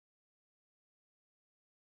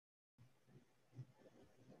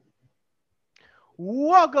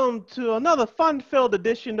Welcome to another fun-filled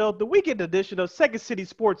edition of the weekend edition of Second City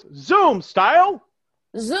Sports Zoom Style.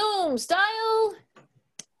 Zoom Style.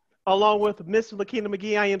 Along with Miss Lakeena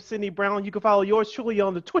McGee, I am Sydney Brown. You can follow yours truly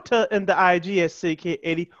on the Twitter and the IG at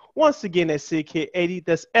SidKid80. Once again, at SidKid80.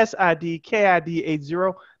 That's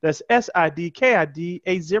SIDKID80. That's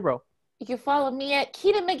SIDKID80. You can follow me at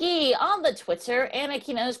Keita McGee on the Twitter and at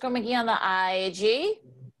Keita_McGee on the IG.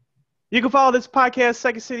 You can follow this podcast,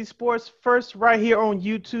 Second City Sports, first right here on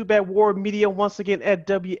YouTube at Ward Media. Once again, at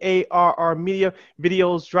WARR Media.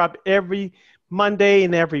 Videos drop every Monday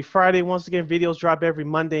and every Friday. Once again, videos drop every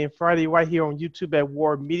Monday and Friday right here on YouTube at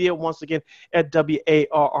Ward Media. Once again, at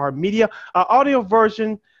WARR Media. Our audio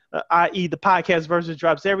version, i.e. the podcast version,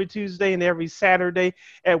 drops every Tuesday and every Saturday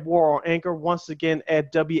at War on Anchor. Once again,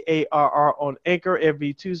 at WARR on Anchor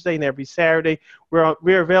every Tuesday and every Saturday.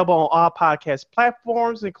 We're available on all podcast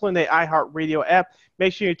platforms, including the iHeartRadio app.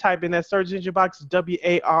 Make sure you type in that search engine box,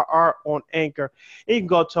 WARR on Anchor. And you can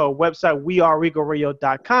go to our website,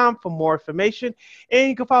 weareregalradio.com for more information. And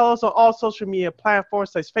you can follow us on all social media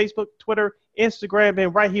platforms such as Facebook, Twitter, Instagram,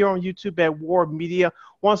 and right here on YouTube at War Media.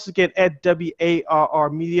 Once again, at WARR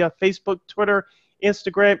Media, Facebook, Twitter,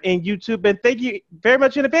 Instagram, and YouTube. And thank you very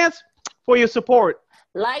much in advance for your support.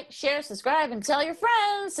 Like, share, subscribe, and tell your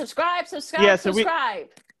friends. Subscribe.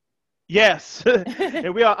 Yes.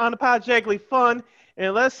 And we are unapologetically fun.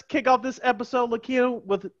 And let's kick off this episode, Lakeena,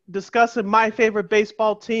 with discussing my favorite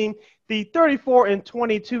baseball team, the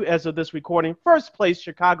 34-22 as of this recording. First place,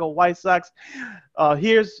 Chicago White Sox.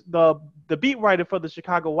 Here's the beat writer for the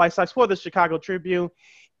Chicago White Sox for the Chicago Tribune.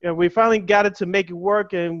 And we finally got it to make it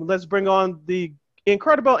work. And let's bring on the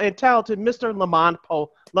incredible and talented Mr. LaMond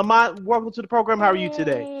Pope. LaMond, welcome to the program. How are you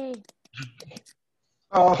today?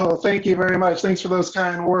 Oh, thank you very much. Thanks for those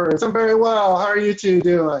kind words. I'm very well. How are you two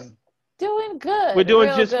doing? Doing good. We're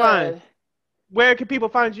doing just fine. Where can people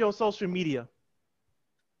find you on social media?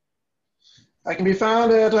 I can be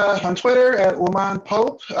found on Twitter at LaMond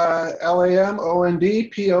Pope, LaMondPope,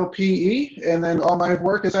 and then all my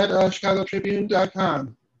work is at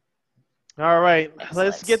ChicagoTribune.com. All right, Excellent.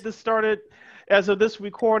 Let's get this started. As of this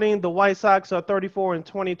recording, the White Sox are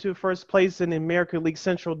 34-22, first place in the American League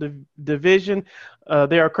Central Division.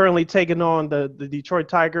 They are currently taking on the Detroit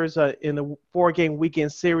Tigers in the 4-game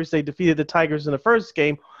weekend series. They defeated the Tigers in the first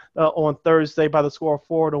game on Thursday by the score of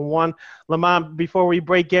 4-1. LaMond, before we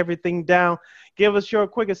break everything down, give us your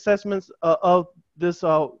quick assessments of this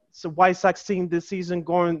White Sox team this season,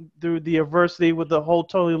 going through the adversity with the whole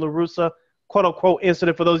Tony La Russa quote-unquote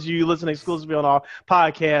incident. For those of you listening exclusively on our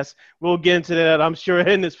podcast, we'll get into that, I'm sure,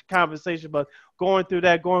 in this conversation. But going through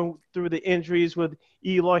the injuries with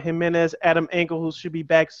Eloy Jimenez, Adam Engel, who should be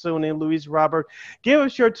back soon, and Luis Robert. Give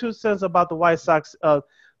us your 2 cents about the White Sox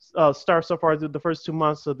start so far through the first 2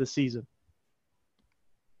 months of the season.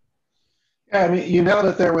 Yeah, I mean, you nailed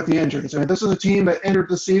it there with the injuries. I mean, this is a team that entered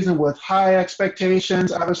the season with high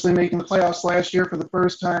expectations, obviously making the playoffs last year for the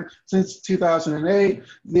first time since 2008.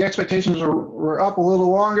 The expectations were up a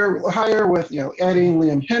little higher with, adding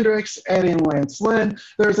Liam Hendricks, adding Lance Lynn.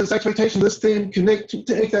 There's this expectation this team can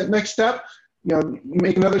take that next step,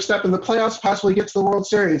 make another step in the playoffs, possibly get to the World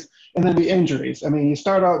Series, and then the injuries. I mean, you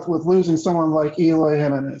start out with losing someone like Eloy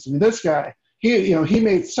Jimenez. I mean, this guy, he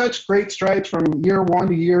made such great strides from year 1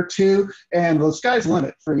 to year 2, and the sky's the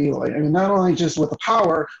limit for Eloy. I mean, not only just with the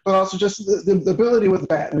power, but also just the ability with the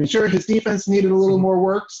bat. I mean, sure, his defense needed a little more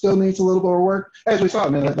work, still needs a little more work, as we saw. I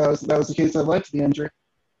mean, that was the case that led to the injury.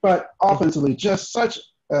 But offensively, just such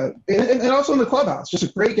and also in the clubhouse, just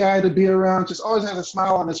a great guy to be around, just always has a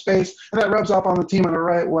smile on his face, and that rubs off on the team in the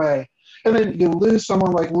right way. And then you lose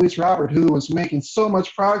someone like Luis Robert, who was making so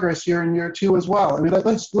much progress here in year 2 as well. I mean,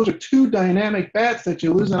 those are 2 dynamic bats that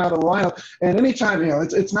you're losing out of the lineup. And anytime,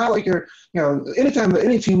 it's not like anytime that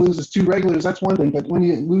any team loses 2 regulars, that's one thing. But when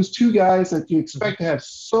you lose 2 guys that you expect to have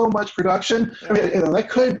so much production, I mean, that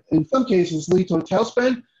could, in some cases, lead to a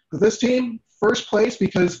tailspin. But this team, first place,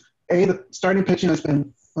 because the starting pitching has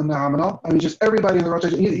been phenomenal. I mean, just everybody in the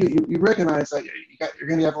rotation. You recognize that you're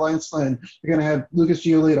going to have Lance Lynn, you're going to have Lucas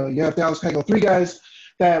Giolito, you have Dallas Keuchel, 3 guys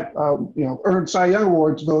that earned Cy Young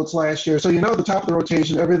Awards votes last year. So the top of the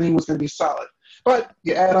rotation, everything was going to be solid. But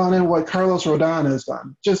you add on in what Carlos Rodon has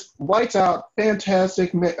done, just lights out,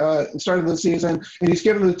 fantastic start of the season, and he's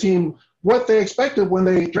given the team what they expected when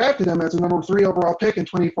they drafted him as a number 3 overall pick in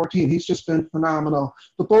 2014. He's just been phenomenal.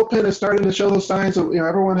 The bullpen is starting to show those signs of,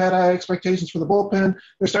 everyone had high expectations for the bullpen.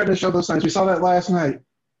 They're starting to show those signs. We saw that last night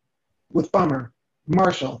with Bummer.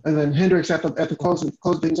 Marshall, and then Hendricks at the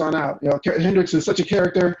close things on out. Hendricks is such a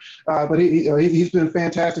character, but he's been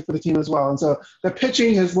fantastic for the team as well. And so the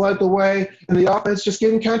pitching has led the way, and the offense just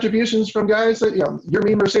getting contributions from guys that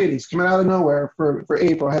Yermin Mercedes coming out of nowhere for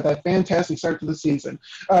April had that fantastic start to the season.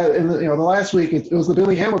 And the last week it was the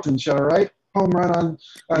Billy Hamilton show, right? Home run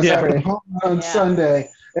on Saturday, home run on Sunday,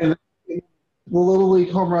 and the Little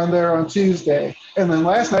League home run there on Tuesday. And then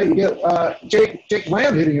last night you get Jake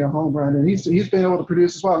Lamb hitting a home run, and he's been able to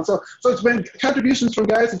produce as well. And so it's been contributions from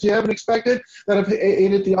guys that you haven't expected that have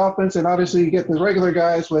aided the offense, and obviously you get the regular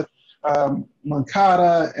guys with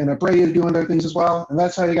Moncada and Abreu doing their things as well. And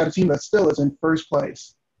that's how you got a team that still is in first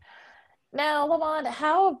place. Now, LaMond,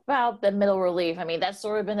 how about the middle relief? I mean, that's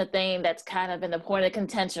sort of been the thing that's kind of been the point of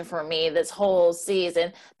contention for me this whole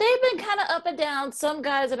season. They've been kind of up and down. Some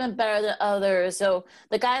guys have been better than others. So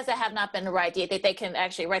the guys that have not been right, do you think they can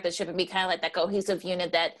actually right the ship and be kind of like that cohesive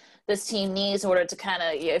unit that this team needs in order to kind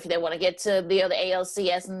of, if they want to get to the other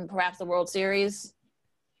ALCS and perhaps the World Series?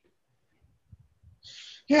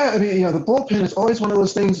 Yeah, I mean, the bullpen is always one of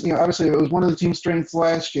those things. Obviously it was one of the team's strengths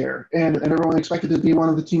last year, and everyone expected it to be one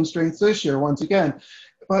of the team's strengths this year once again.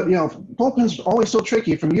 But, bullpen's always so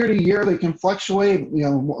tricky. From year to year, they can fluctuate.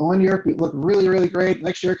 One year look really, really great.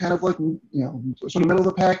 Next year kind of look, sort of middle of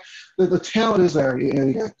the pack. The talent is there.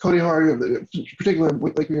 You got Cody Hoyer,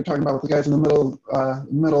 particularly like we were talking about with the guys in the middle of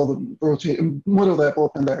that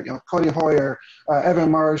bullpen there. Cody Hoyer, Evan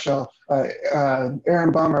Marshall,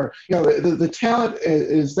 Aaron Bummer. The talent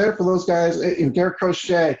is there for those guys. Garrett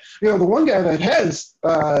Crochet. The one guy that has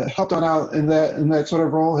helped on out in that sort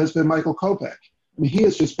of role has been Michael Kopech. I mean, he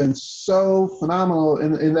has just been so phenomenal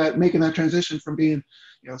in that making that transition from being,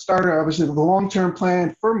 starter. Obviously, the long-term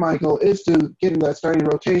plan for Michael is to get in that starting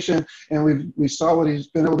rotation, and we saw what he's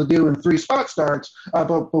been able to do in 3 spot starts.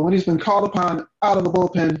 But when he's been called upon out of the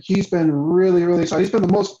bullpen, he's been really, really solid. He's been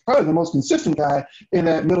probably the most consistent guy in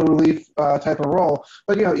that middle relief type of role.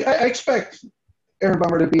 But I expect Aaron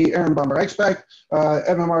Bummer to be Aaron Bummer. I expect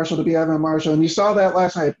Evan Marshall to be Evan Marshall, and you saw that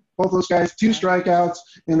last night. Both those guys, 2 strikeouts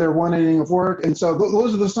in their 1 inning of work. And so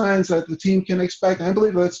those are the signs that the team can expect. And I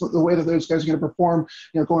believe that's the way that those guys are going to perform,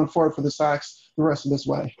 going forward for the Sox the rest of this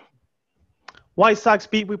way. White Sox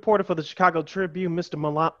beat reporter for the Chicago Tribune, Mr.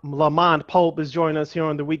 LaMond Pope, is joining us here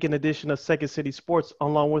on the weekend edition of Second City Sports,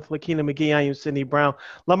 along with Lakeena McGee. I am Sidney Brown.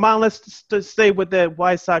 LaMond, let's stay with that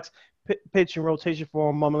White Sox pitching rotation for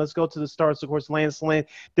a moment. Let's go to the starts. Of course, Lance Lynn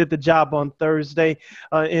did the job on Thursday.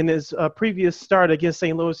 In his previous start against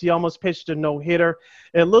St. Louis, he almost pitched a no-hitter.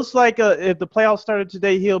 It looks like if the playoffs started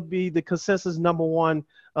today, he'll be the consensus number 1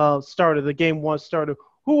 starter, the game 1 starter.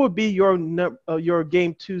 Who would be your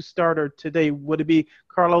game 2 starter today? Would it be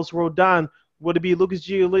Carlos Rodon? Would it be Lucas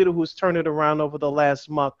Giolito, who's turned it around over the last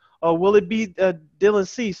month? Or will it be Dylan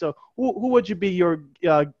Cease? So who would be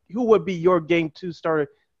your game 2 starter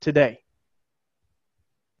today?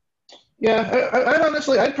 Yeah,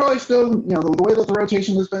 I'd probably still, the way that the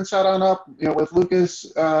rotation has been set on up, with Lucas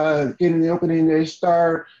getting the opening day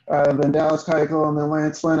start, then Dallas Keuchel, and then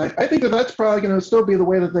Lance Lynn, I think that's probably going to still be the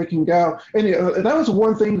way that they can go. And that was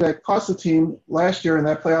one thing that cost the team last year in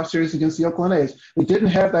that playoff series against the Oakland A's. They didn't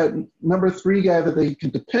have that number 3 guy that they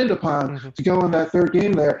could depend upon to go in that third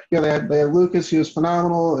game there. They had Lucas, he was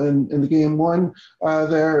phenomenal in the game 1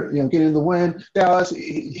 there, getting the win. Dallas,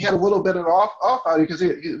 he had a little bit of an off out because he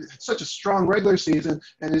had such a strong regular season,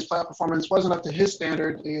 and his playoff performance wasn't up to his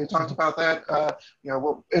standard. He talked about that,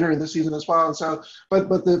 entering the season as well. And so, but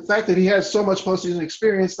the fact that he has so much postseason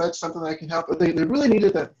experience, that's something that can help. But they really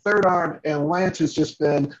needed that third arm, and Lance has just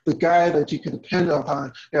been the guy that you can depend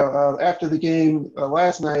upon. After the game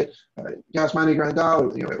last night, Yasmani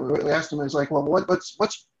Grandal, we asked him, it's like, well,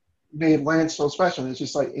 what's made Lance so special? And it's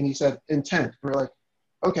just like, and he said intent. And we're like,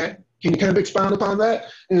 okay, can you kind of expound upon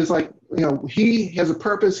that? And it's like, he has a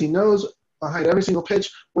purpose. He knows behind every single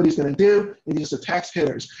pitch what he's going to do, and he just attacks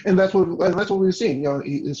hitters. And that's what we've seen.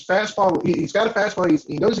 His fastball, he's got a fastball.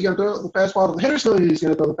 He knows he's going to throw the fastball. The hitters know he's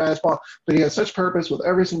going to throw the fastball, but he has such purpose with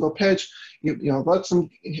every single pitch. Lets him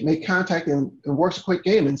make contact and works a quick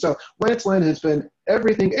game. And so Lance Lynn has been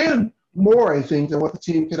everything and more, I think, than what the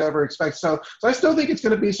team could ever expect. So I still think it's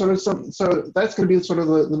going to be so that's going to be sort of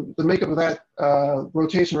the makeup of that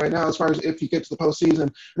rotation right now as far as if you get to the postseason.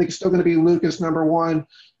 I think it's still going to be Lucas number 1,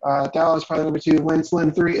 Dallas probably number 2, Lance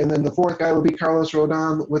Lynn 3, and then the 4th guy will be Carlos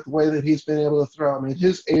Rodon with the way that he's been able to throw. I mean,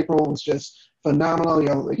 his April was just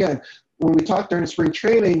phenomenal. Again, when we talked during spring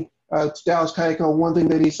training, to Dallas Keuchel, one thing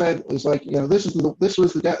that he said was like, this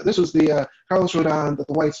was the Carlos Rodon that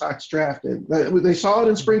the White Sox drafted. They saw it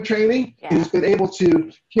in spring training, and he's been able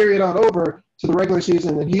to carry it on over to the regular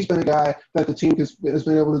season, and he's been a guy that the team has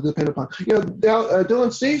been able to depend upon.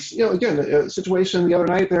 Dylan Cease, again, a situation the other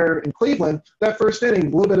night there in Cleveland, that first inning,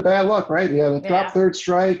 a little bit of bad luck, right? He had a drop third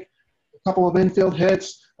strike, a couple of infield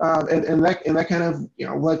hits, and that kind of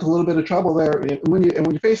led to a little bit of trouble there. And when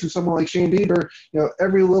you're facing someone like Shane Bieber,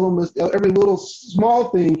 every little small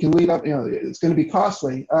thing can lead up. It's going to be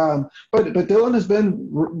costly. But Dylan has been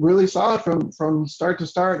really solid from start to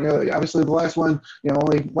start. Obviously the last one,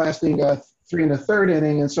 only lasting 3 1/3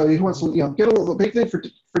 inning, and so he wants to get a little. Big thing for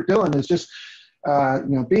Dylan is just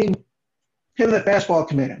being him that fastball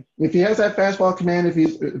command. If he has that fastball command, if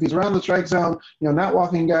he's around the strike zone, not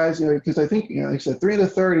walking guys, because I think like I said 3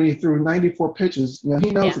 1/3 and he threw 94 pitches.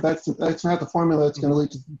 He knows that's not the formula that's going to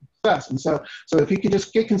lead to success. And so if he can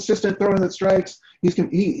just get consistent throwing that strikes,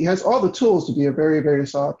 he has all the tools to be a very, very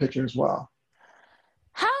solid pitcher as well.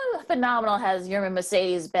 How phenomenal has Yermin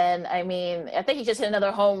Mercedes been? I mean, I think he just hit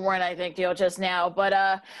another home run, I think, just now. But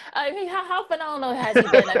I mean, how phenomenal has he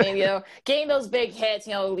been? I mean, getting those big hits,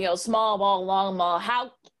 small ball, long ball.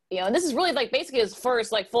 How, and this is really like basically his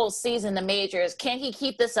first like full season in the majors. Can he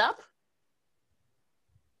keep this up?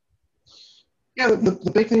 Yeah,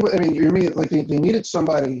 the big thing, I mean, like they needed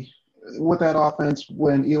somebody with that offense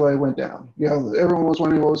when Eloy went down. Everyone was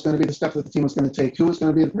wondering what was going to be the step that the team was going to take. Who was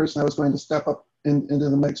going to be the person that was going to step up into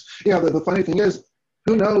the mix? The funny thing is,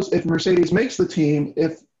 who knows if Mercedes makes the team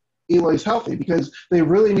if Eloy's healthy, because they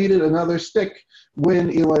really needed another stick when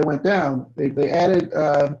Eloy went down. They added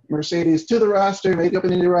Mercedes to the roster, made up an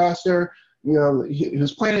indie roster. He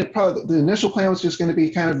was planning, probably the initial plan was just going to be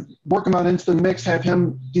kind of work him on into the mix, have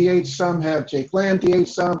him DH some, have Jake Lamb DH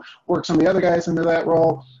some, work some of the other guys into that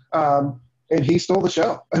role. And he stole the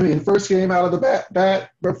show. I mean, first game out of the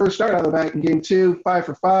first start out of the bat in game 2, 5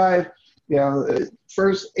 for 5.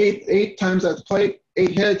 First eight times at the plate, 8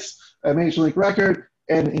 hits, a major league record,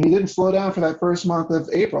 and he didn't slow down for that first month of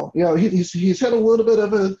April. He's had a little bit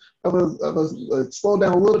of a slow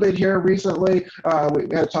down a little bit here recently.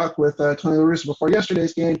 We had a talk with Tony La Russa before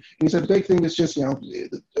yesterday's game, and he said the big thing is just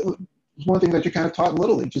one thing that you're kind of taught in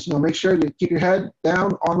Little League, just make sure you keep your head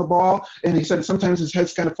down on the ball. And he said sometimes his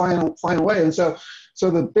head's kind of flying away. And so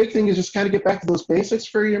the big thing is just kind of get back to those basics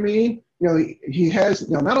for Yermin. He has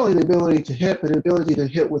not only the ability to hit, but the ability to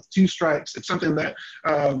hit with 2 strikes. It's something that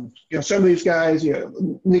some of these guys,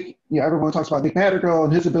 Nick, everyone talks about Nick Madrigal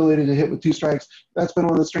and his ability to hit with 2 strikes. That's been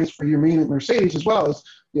one of the strengths for Yermin and Mercedes as well, is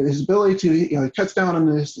his ability to he cuts down on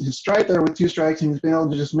his stride there with 2 strikes, and he's been able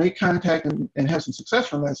to just make contact and have some success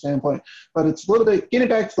from that standpoint. But it's a little bit getting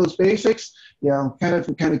back to those basics, kind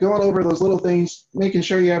of going over those little things, making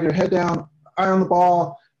sure you have your head down, eye on the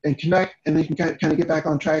ball, and connect, and then you can kind of get back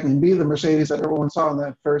on track and be the Mercedes that everyone saw in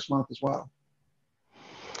that first month as well.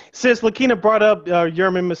 Since Lakeena brought up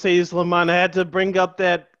Yermin Mercedes, LaMond, I had to bring up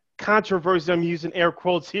that controversy, I'm using air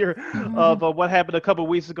quotes here, of what happened a couple of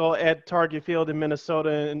weeks ago at Target Field in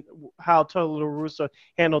Minnesota and how Tony La Russa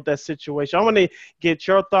handled that situation. I want to get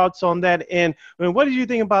your thoughts on that. And what did you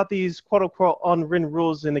think about these quote-unquote unwritten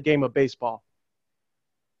rules in the game of baseball?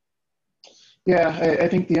 Yeah, I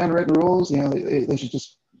think the unwritten rules, they should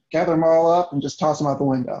just gather them all up and just toss them out the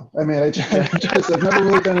window. I mean, I've never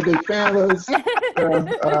really been a big fan of those.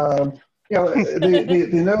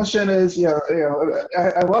 The notion is,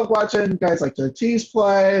 I love watching guys like Tatis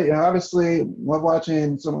play. Obviously, love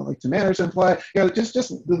watching someone like Tim Anderson play. Just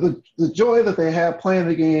the joy that they have playing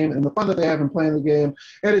the game and the fun that they have in playing the game,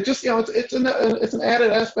 and it just, it's an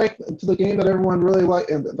added aspect to the game that everyone really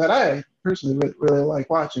like, and that I personally really like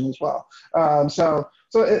watching as well. So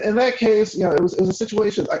in that case, it was a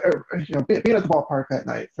situation. Being at the ballpark that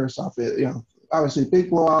night. First off, obviously big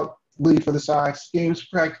blowout lead for the Sox. Game's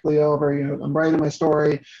practically over. I'm writing my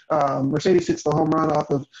story. Mercedes hits the home run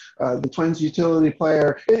off of the Twins utility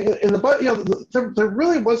player. There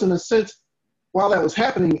really wasn't a sense while that was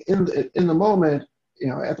happening in the moment.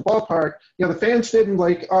 At the ballpark, the fans didn't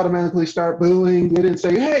automatically start booing. They didn't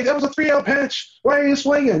say, "Hey, that was a 3-0 pitch. Why are you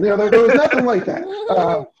swinging?" There was nothing like that.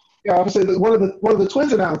 Obviously, one of the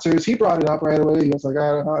Twins announcers, he brought it up right away. He was like,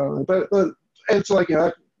 "I don't know," but it's like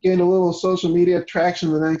gained a little social media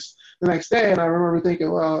traction the next day, and I remember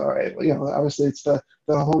thinking, well, all right, obviously it's the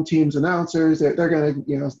home team's announcers. They're going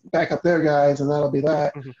to back up their guys, and that'll be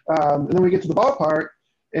that. And then we get to the ballpark,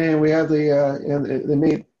 and we have and they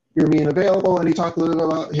made Yermin available, and he talked a little bit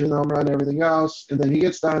about hitting the home run and everything else, and then he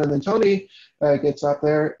gets done, and then Tony gets up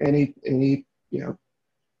there, and he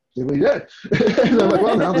did what he did. And I'm like,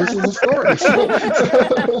 well, now this is the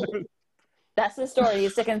story. That's the story.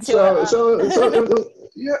 He's sticking to So, it.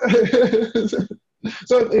 yeah.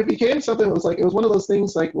 So it became something that was like, it was one of those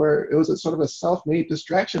things like where it was a sort of a self-made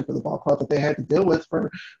distraction for the ball club that they had to deal with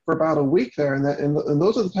for about a week there. And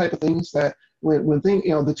those are the type of things that when things,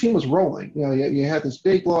 the team was rolling, you had this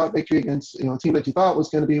big blowout victory against, a team that you thought was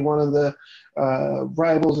going to be one of the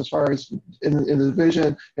rivals as far as in the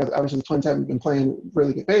division. Obviously the Twins haven't been playing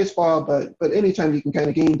really good baseball, but anytime you can kind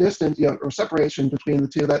of gain distance, or separation between the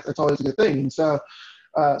two, that's always a good thing. And so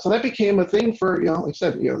that became a thing for, like I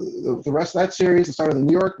said, the rest of that series, the start of the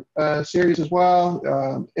New York series as well.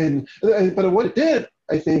 But what it did,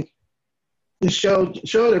 I think, is showed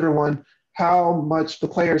everyone how much the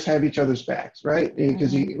players have each other's backs, right?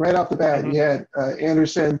 Because right off the bat, you had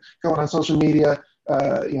Anderson going on social media,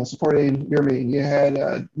 supporting Yermin. You had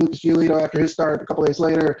Lucas Giolito after his start a couple days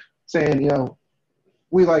later saying,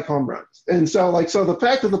 we like home runs. And so the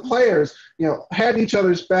fact that the players, had each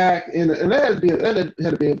other's back, and that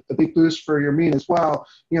had to be a big boost for Yermin as well.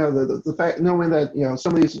 The fact, knowing that,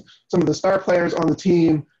 some of the star players on the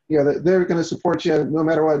team, that they're going to support you no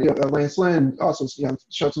matter what. Lance Lynn also,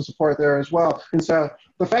 showed some support there as well. And so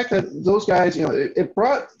the fact that those guys, it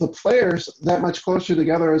brought the players that much closer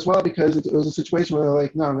together as well, because it was a situation where they're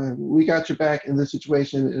like, no, man, we got your back in this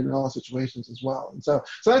situation and in all situations as well. And so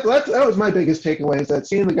that was my biggest takeaway, is that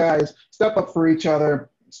seeing the guys step up for each other,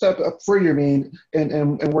 step up for Yermin,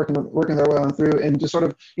 and working their way on through, and just sort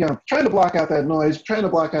of, trying to block out that noise, trying to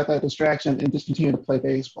block out that distraction, and just continue to play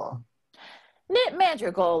baseball.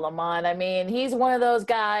 Madrigal, LaMond. I mean, he's one of those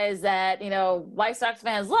guys that, White Sox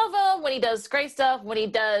fans love him when he does great stuff, when he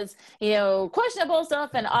does, questionable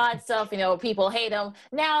stuff and odd stuff, people hate him.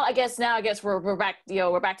 Now I guess we're back,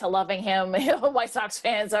 we're back to loving him. White Sox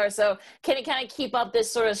fans are. So can he kind of keep up this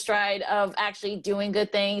sort of stride of actually doing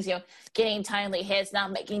good things, getting timely hits,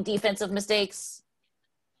 not making defensive mistakes?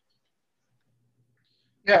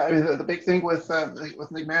 Yeah, I mean, the big thing with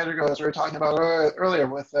Nick Madrigal, as we were talking about earlier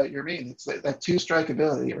with Yermin, it's that two-strike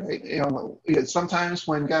ability, right? Sometimes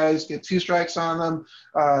when guys get two strikes on them,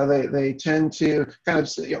 they tend to kind of,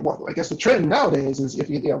 I guess the trend nowadays is if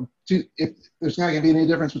there's not going to be any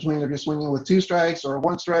difference between if you're swinging with two strikes or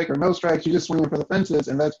one strike or no strikes, you're just swinging for the fences,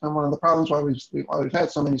 and that's been one of the problems why we've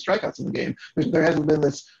had so many strikeouts in the game. There hasn't been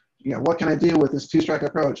this, what can I do with this two-strike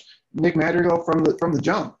approach? Nick Madrigal from the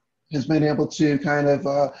jump has been able to kind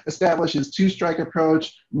of establish his two-strike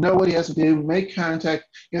approach, know what he has to do, make contact.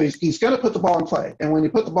 He's going to put the ball in play. And when you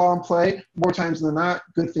put the ball in play, more times than not,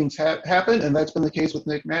 good things happen, and that's been the case with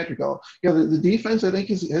Nick Madrigal. The defense, I think,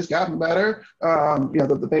 has gotten better.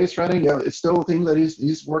 The base running, it's still a thing that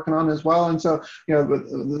he's working on as well. And so,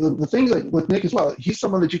 the thing with Nick as well, he's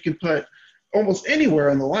someone that you can put almost anywhere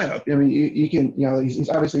in the lineup. I mean, you can, he's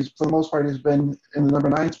obviously, for the most part, he's been in the number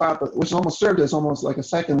 9 spot, but which almost served as almost like a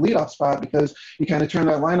second leadoff spot, because you kind of turn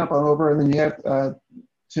that lineup on over, and then you have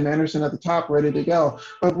Tim Anderson at the top, ready to go.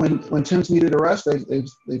 But when Tim's needed a rest, they've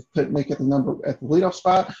put Nick at the leadoff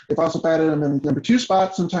spot. They've also batted him in the number 2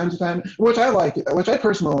 spot from time to time, which I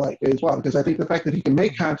personally like as well, because I think the fact that he can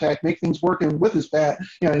make contact, make things working with his bat,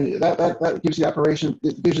 that gives the operation,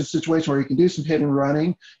 it gives you a situation where you can do some hitting and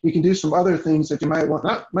running. You can do some other things that you might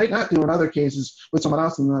not do in other cases with someone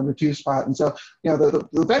else in the number 2 spot. And so,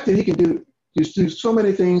 the fact that he can do so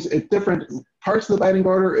many things at different parts of the batting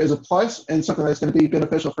order is a plus, and something that's going to be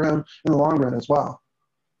beneficial for him in the long run as well.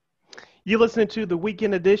 You're listening to the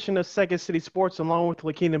weekend edition of Second City Sports, along with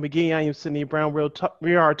Lakeena McGee. I am Sydney Brown.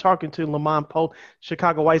 We are talking to LaMond Pope,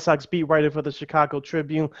 Chicago White Sox beat writer for the Chicago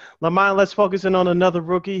Tribune. LaMond, let's focus in on another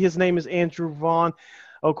rookie. His name is Andrew Vaughn.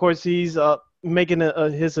 Of course, he's making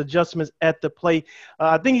his adjustments at the plate.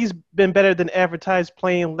 I think he's been better than advertised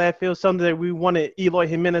playing left field, something that we wanted Eloy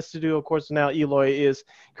Jimenez to do. Of course, now Eloy is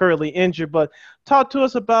currently injured. But talk to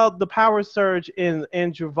us about the power surge in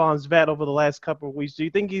Andrew Vaughn's bat over the last couple of weeks. Do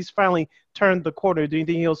you think he's finally turned the corner? Do you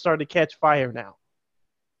think he'll start to catch fire now?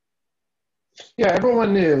 Yeah,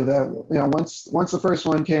 everyone knew that once the first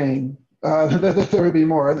one came, that there would be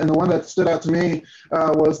more. And the one that stood out to me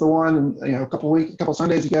was the one, a couple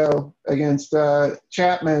Sundays ago against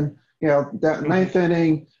Chapman. That ninth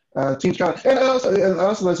inning, team shot, and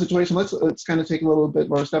also that situation. Let's kind of take a little bit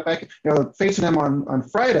more step back. Facing him on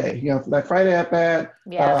Friday. That Friday at bat,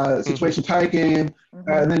 situation tie game,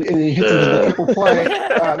 and then he hits him with a triple play.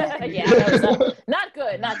 Not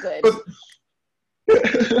good.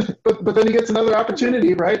 But then he gets another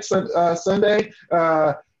opportunity, right? Sunday.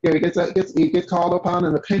 He gets called upon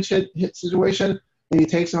in a pinch hit situation, and he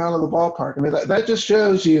takes him out of the ballpark. I mean, that just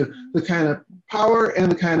shows you the kind of power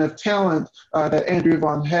and the kind of talent that Andrew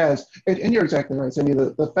Vaughn has. And you're exactly right, Cindy.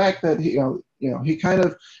 The fact that he's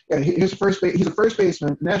a first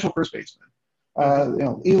baseman, natural first baseman,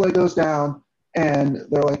 Eloy goes down, and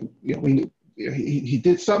they're like, he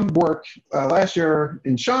did some work last year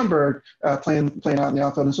in Schaumburg, playing out in the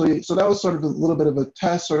outfield, and so that was sort of a little bit of a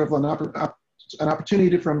test, sort of an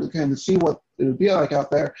opportunity for him to kind of see what it would be like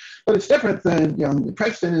out there. But it's different than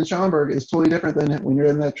Preston and Schaumburg is totally different than when you're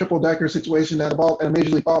in that triple decker situation at a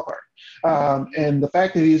major league ballpark. And the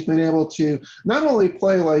fact that he's been able to not only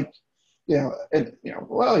play like he's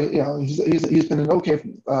been an okay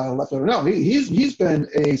left fielder. No, he's been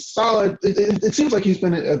a solid. It seems like he's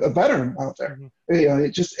been a veteran out there.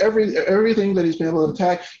 Just everything that he's been able to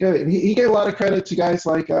attack. He gave a lot of credit to guys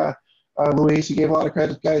like Luis. He gave a lot of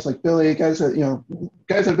credit to guys like Billy, guys that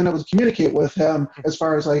have been able to communicate with him as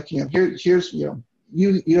far as like here's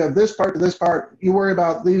you have this part to this part. You worry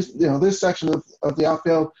about these this section of the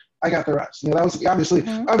outfield. I got the rest. That was obviously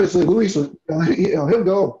Luis. He'll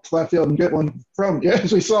go to left field and get one from.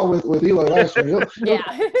 As we saw with Eloy last year. He'll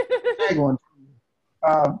tag one.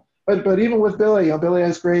 But even with Billy, Billy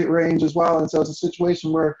has great range as well, and so it's a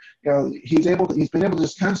situation where he's been able to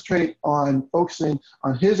just concentrate on focusing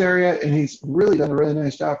on his area, and he's really done a really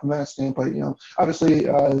nice job from that standpoint. Obviously,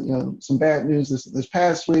 some bad news this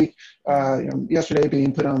past week. Yesterday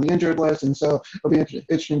being put on the injured list, and so it'll be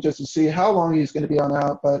interesting just to see how long he's going to be on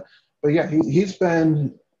out. But yeah, he's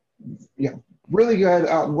been really good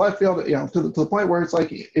out in left field, to the point where it's like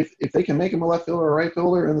if they can make him a left fielder or a right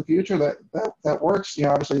fielder in the future, that works.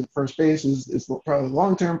 Obviously first base is probably the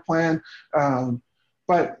long-term plan.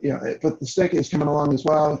 But the stick is coming along as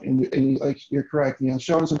well, and like you're correct,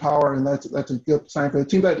 showing some power, and that's a good sign for the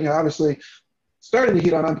team. That obviously starting to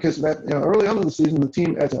heat on because of that. Early on in the season, the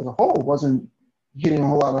team as a whole wasn't hitting a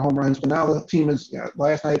whole lot of home runs, but now the team is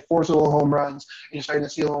last night 4 solo home runs, and you're starting to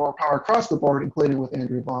see a little more power across the board, including with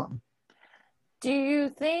Andrew Vaughn. Do you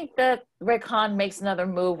think that Rick Hahn makes another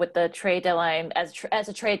move with the trade deadline as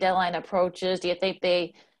the trade deadline approaches? Do you think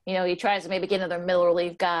he tries to maybe get another middle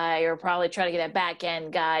relief guy or probably try to get a back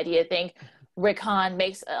end guy? Do you think Rick Hahn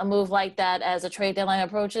makes a move like that as the trade deadline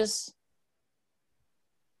approaches?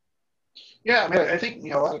 Yeah, I think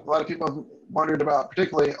a lot of people have wondered about,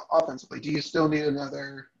 particularly offensively, do you still need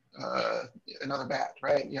another bat,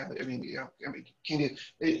 right? Can you?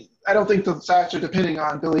 I don't think the Sox are depending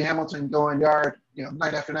on Billy Hamilton going yard,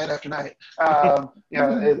 night after night after night.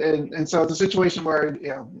 And so it's a situation where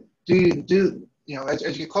do you as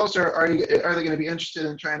you get closer, are they going to be interested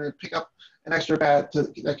in trying to pick up an extra bat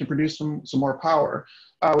that can produce some more power?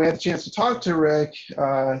 We had the chance to talk to Rick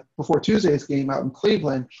before Tuesday's game out in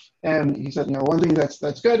Cleveland, and he said, one thing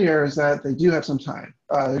that's good here is that they do have some time.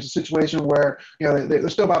 There's a situation where they're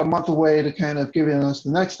still about a month away to kind of giving us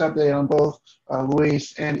the next update on both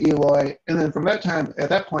Luis and Eloy, and then from at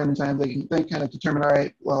that point in time, they can then kind of determine, all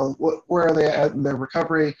right, well, where are they at in their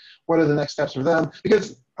recovery? What are the next steps for them?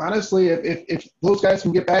 Because honestly, if those guys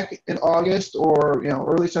can get back in August or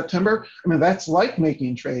early September, that's like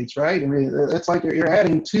making trades, right? It's like you're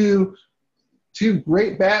adding two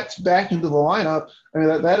great bats back into the lineup.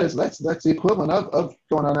 That's the equivalent of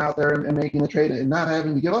going on out there and making a trade and not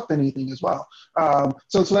having to give up anything as well.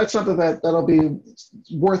 So that's something that'll be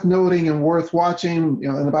worth noting and worth watching.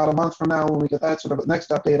 In about a month from now when we get that sort of next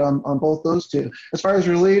update on both those two. As far as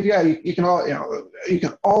relief, you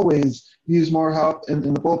can always use more help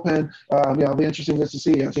in the bullpen. It'll be interesting just to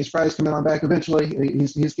see. Chase Fry's coming on back eventually.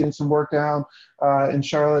 He's getting some work down in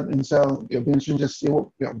Charlotte, and so it'll be interesting to see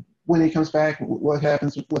when he comes back, what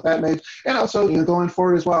happens with that match, and also going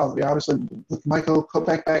forward as well. Obviously, with Michael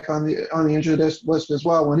Kopech back on the injured list as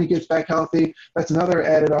well. When he gets back healthy, that's another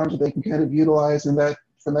added arm that they can kind of utilize from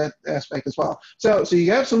that aspect as well. So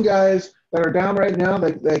you have some guys that are down right now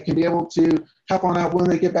that can be able to help on out when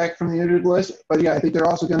they get back from the injured list. But I think they're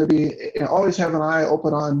also going to be always have an eye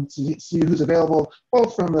open on to see who's available,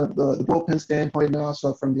 both from the bullpen standpoint and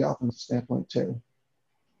also from the offensive standpoint too.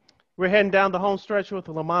 We're heading down the home stretch with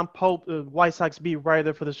LaMond Pope, the White Sox beat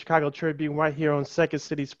writer for the Chicago Tribune, right here on Second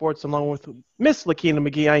City Sports, along with Miss Lakeena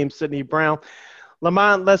McGee. I am Sydney Brown.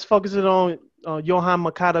 LaMond, let's focus it on Yohan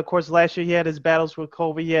Moncada. Of course, last year he had his battles with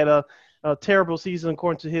COVID. He had a terrible season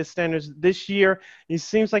according to his standards. This year, he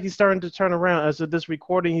seems like he's starting to turn around. As of this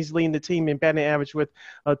recording, he's leading the team in batting average with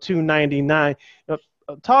 .299.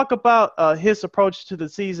 Talk about his approach to the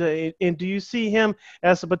season, and do you see him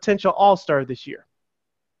as a potential all-star this year?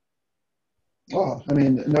 Oh,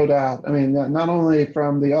 no doubt. Not only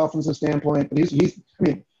from the offensive standpoint, but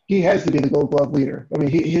he has to be the Gold Glove leader.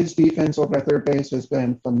 His defense over at third base has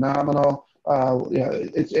been phenomenal.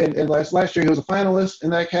 And last year he was a finalist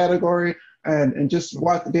in that category, and just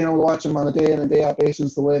being able to watch him on a day in and day out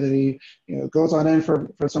basis, the way that he goes on in for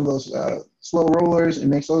some of those slow rollers and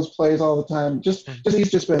makes those plays all the time.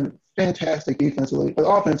 He's just been fantastic defensively, but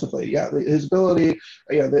offensively, his ability,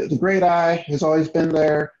 the great eye has always been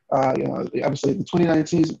there. Obviously the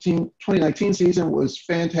 2019 season was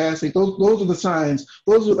fantastic. Those are the signs.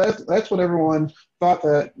 That's what everyone thought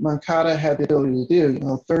that Moncada had the ability to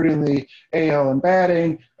do. Third in the AL in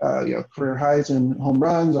batting, career highs in home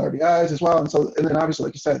runs, RBIs as well. And then obviously,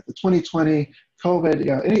 like you said, the 2020 COVID,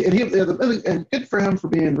 and good for him for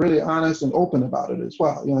being really honest and open about it as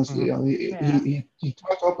well. He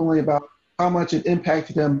talked openly about how much it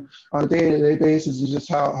impacted him on a day-to-day basis, and just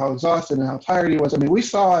how exhausted and how tired he was. I mean, we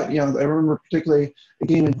saw it. I remember particularly a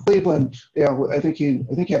game in Cleveland. I think he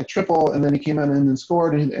had a triple, and then he came in and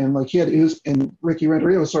scored, and Ricky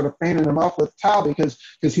Renteria was sort of fanning him off with a towel because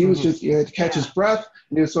he was just, he had to catch his breath,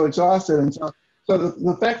 and he was so exhausted. And so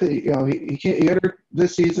the fact that he entered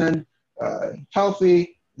this season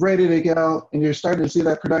healthy, ready to go, and you're starting to see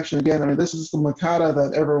that production again. I mean, this is the Moncada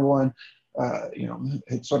that everyone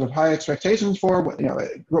had sort of high expectations for,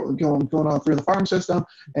 going on through the farm system.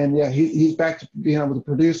 And he's back to being able to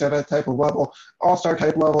produce at that type of level, all-star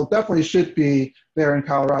type level. Definitely should be there in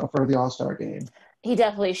Colorado for the All-Star game. He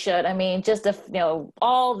definitely should. I mean, just just like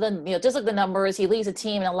the numbers, he leads a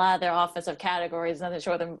team in a lot of their offensive categories. Nothing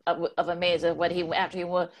short of amazing what he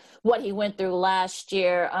went through last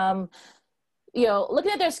year.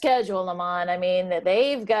 Looking at their schedule, LaMond, I mean,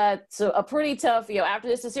 they've got a pretty tough, after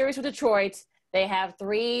this series with Detroit, they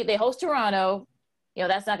host Toronto.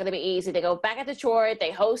 That's not going to be easy. They go back at Detroit,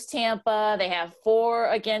 they host Tampa, they have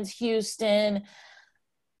 4 against Houston.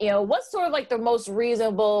 What's sort of like the most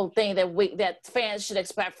reasonable thing that fans should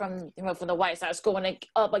expect from the White Sox going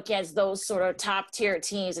up against those sort of top tier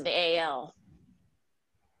teams in the AL?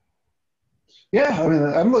 Yeah, I mean,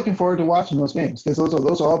 I'm looking forward to watching those games because those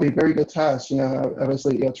will all be very good tests.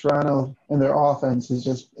 Obviously, Toronto and their offense has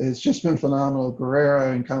just been phenomenal.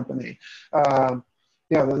 Guerrero and company.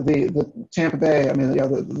 The Tampa Bay. I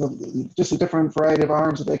mean, just a different variety of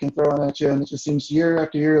arms that they can throw in at you, and it just seems year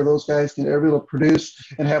after year those guys are able to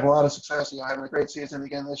produce and have a lot of success. Having a great season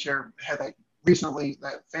again this year. Had that recently,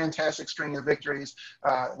 that fantastic string of victories.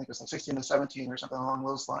 I think it was like 16-17 or something along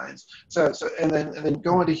those lines. So and then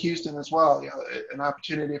going to Houston as well. An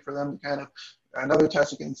opportunity for them to kind of another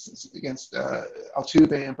test against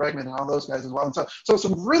Altuve and Bregman and all those guys as well. And so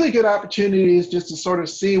some really good opportunities just to sort of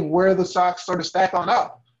see where the Sox sort of stack on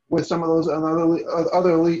up with some of those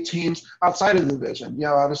other elite teams outside of the division.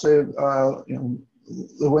 Obviously,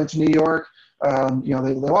 they went to New York.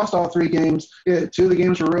 They lost all 3 games. 2 of the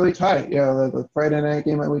games were really tight. The Friday night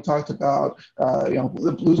game that we talked about,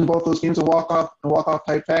 losing both those games in walk-off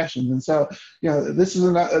type fashion. And so, this is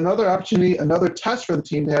another opportunity, another test for the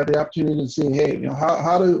team to have the opportunity to see, hey,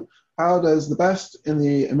 how does the best in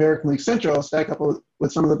the American League Central stack up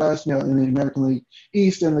with some of the best, in the American League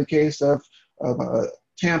East in the case of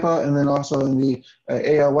Tampa, and then also in the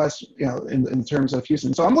AL West, in terms of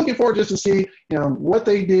Houston. So I'm looking forward just to see, what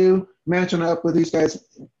they do matching up with these guys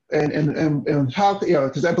and how,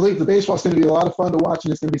 because I believe the baseball is going to be a lot of fun to watch,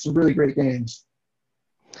 and it's going to be some really great games.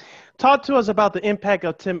 Talk to us about the impact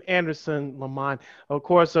of Tim Anderson, LaMond. Of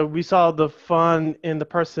course, we saw the fun and the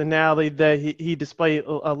personality that he displayed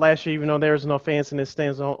last year, even though there was no fans in the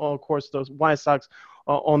stands. Of course, those White Sox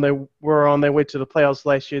were on their way to the playoffs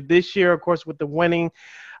last year. This year, of course, with the winning,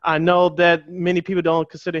 I know that many people don't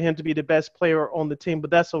consider him to be the best player on the team, but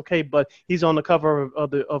that's okay. But he's on the cover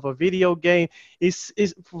of a video game.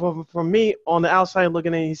 For me, on the outside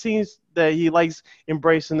looking in, he seems that he likes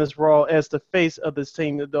embracing this role as the face of this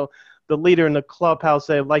team, the leader in the clubhouse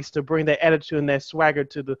that likes to bring that attitude and that swagger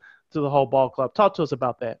to the whole ball club. Talk to us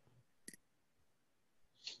about that.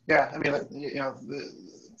 Yeah, I mean,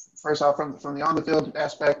 first off, from the on the field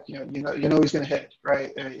aspect, you know he's going to hit,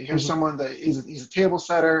 right? Here's someone that he's a table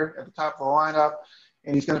setter at the top of the lineup,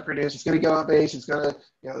 and he's going to produce. He's going to get on base. He's going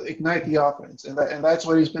to ignite the offense, and that's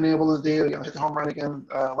what he's been able to do. Hit the home run again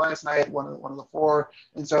last night, one of the 4,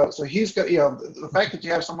 and so he's got the fact that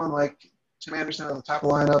you have someone like Tim Anderson at the top of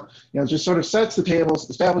the lineup, just sort of sets the tables,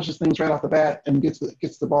 establishes things right off the bat, and gets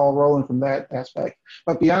the ball rolling from that aspect.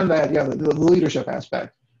 But beyond that, the leadership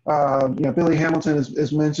aspect. Billy Hamilton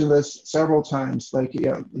has mentioned this several times.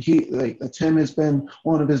 Tim has been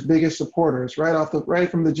one of his biggest supporters right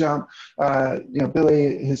from the jump.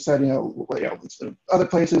 Billy has said, other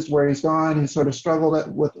places where he's gone, he's sort of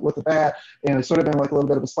struggled with the bat, and it's sort of been like a little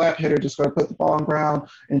bit of a slap hitter, just got to put the ball on ground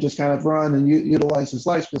and just kind of run and utilize his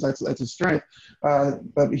legs because that's his strength.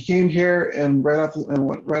 But he came here and right off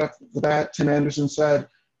the bat, Tim Anderson said,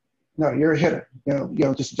 no, you're a hitter.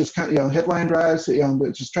 Just kind of, hit line drives.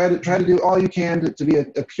 But just try to do all you can to be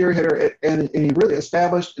a pure hitter. And he really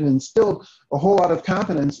established and instilled a whole lot of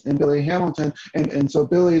confidence in Billy Hamilton. And so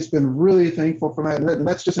Billy's been really thankful for that. And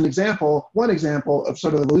that's just one example of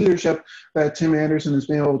sort of the leadership that Tim Anderson has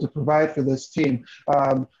been able to provide for this team.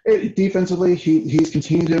 Defensively, he's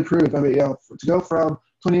continued to improve. I mean, to go from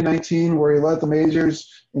 2019, where he led the majors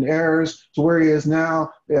in errors, to where he is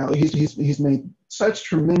now, he's made such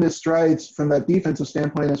tremendous strides from that defensive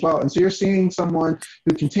standpoint as well. And so you're seeing someone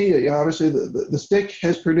who continue. Obviously the stick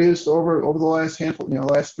has produced over the last handful,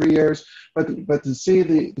 last 3 years, but to see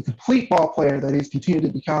the complete ball player that he's continued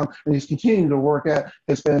to become and he's continuing to work at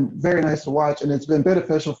has been very nice to watch, and it's been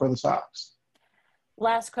beneficial for the Sox.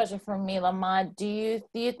 Last question from me, LaMond. Do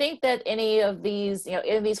you think that any of these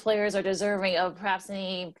players are deserving of perhaps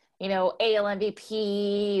any, AL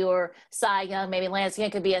MVP or Cy Young? Maybe Lance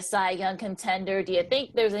Young could be a Cy Young contender. Do you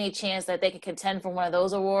think there's any chance that they could contend for one of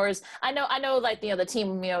those awards? I know, like, the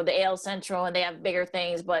team, the AL Central, and they have bigger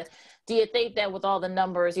things, but do you think that with all the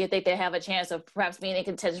numbers, do you think they have a chance of perhaps being in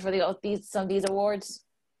contention for some of these awards?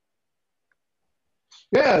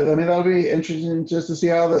 Yeah, I mean, that'll be interesting just to see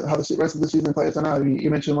how the rest of the season plays out. You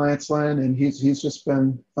mentioned Lance Lynn, and he's just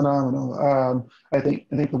been phenomenal. I think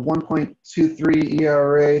the 1.23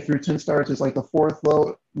 ERA through 10 starts is like the fourth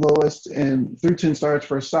lowest through 10 starts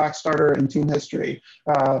for a Sox starter in team history.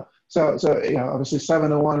 So obviously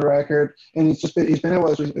 7-1 record, and he's been able,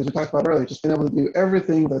 as we talked about earlier, just been able to do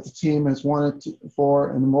everything that the team has wanted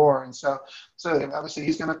for and more. And so obviously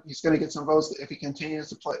he's gonna get some votes if he continues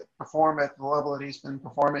to perform at the level that he's been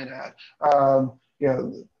performing at. From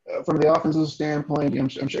the offensive standpoint, I'm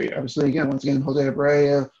sure obviously once again Jose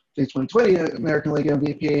Abreu, the 2020 American League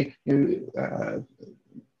MVP,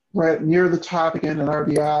 right near the top again in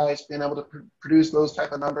RBIs, being able to produce those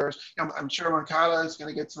type of numbers. I'm sure Moncada is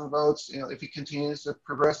going to get some votes, if he continues to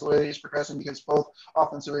progress the way he's progressing, because both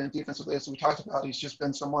offensively and defensively, as we talked about, he's just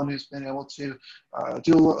been someone who's been able to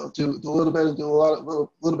do a little bit and do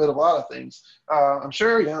a little bit of a lot of things. I'm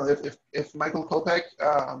sure, if Michael Kopech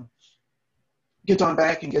gets on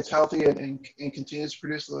back and gets healthy and continues to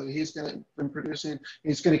produce the way he's been producing,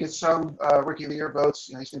 he's going to get some Rookie of the Year votes.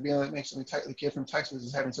 He's going to be able to make some. The kid from Texas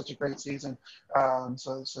is having such a great season,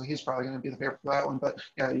 so he's probably going to be the favorite for that one. But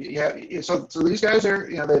so these guys are,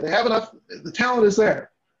 they have enough. The talent is there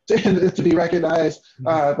to be recognized,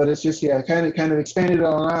 but it's just kind of expanded it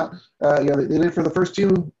on out. They did it for the first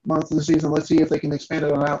 2 months of the season. Let's see if they can expand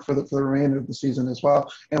it on out for the remainder of the season as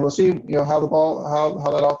well, and we'll see how that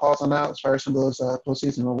all falls on out as far as some of those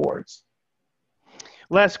postseason awards.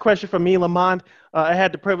 Last question from me, LaMond. I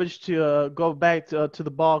had the privilege to go back to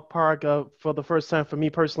the ballpark for the first time for me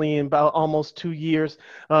personally in about almost 2 years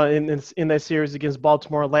in that series against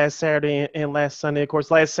Baltimore last Saturday and last Sunday. Of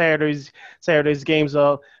course, last Saturday's games,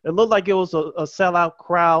 it looked like it was a sellout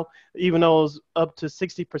crowd, even though it was up to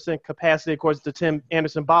 60% capacity. Of course, the Tim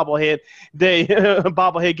Anderson bobblehead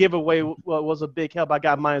bobblehead giveaway was a big help. I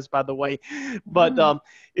got mine, by the way. But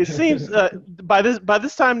it seems by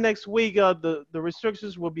this time next week, the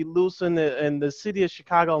restrictions will be loosened, and the city of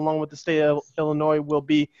Chicago, along with the state of Illinois, will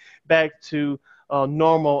be back to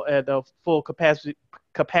normal at full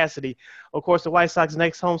capacity. Of course, the White Sox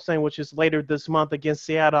next homestand, which is later this month against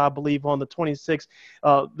Seattle, I believe on the 26th,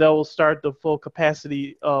 they'll start the full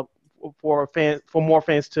capacity for more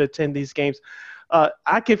fans to attend these games.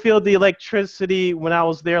 I can feel the electricity when I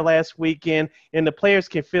was there last weekend, and the players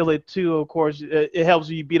can feel it too. Of course, it helps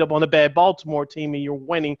you beat up on a bad Baltimore team and you're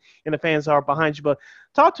winning and the fans are behind you. But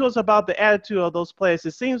talk to us about the attitude of those players.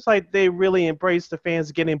 It seems like they really embrace the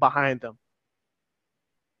fans getting behind them.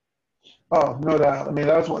 Oh, no doubt. I mean,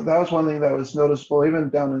 that was one thing that was noticeable even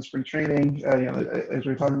down in spring training. As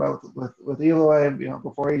we were talking about with Eloy,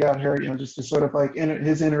 before he got hurt, just to sort of like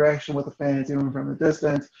his interaction with the fans, even from a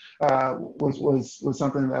distance, was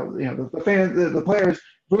something that the players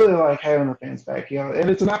really like having the fans back. And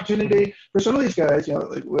it's an opportunity for some of these guys.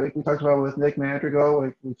 Like we talked about with Nick Madrigal,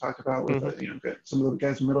 like we talked about with some of the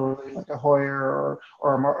guys in the middle relief, like a Hoyer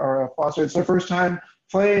or a Foster. It's their first time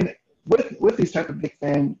playing with these type of big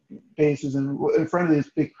fan bases and in front of these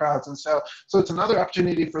big crowds. And so it's another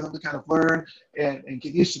opportunity for them to kind of learn and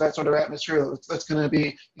get used to that sort of atmosphere that's going to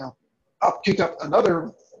be, kicked up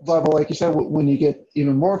another level, like you said, when you get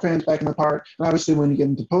even more fans back in the park. And obviously when you get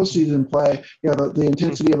into postseason play, the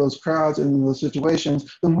intensity of those crowds and those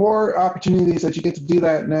situations, the more opportunities that you get to do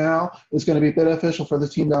that now is going to be beneficial for the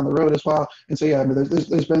team down the road as well. And so,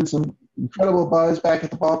 there's been some incredible buzz back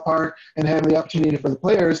at the ballpark, and having the opportunity for the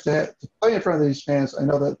players to play in front of these fans, I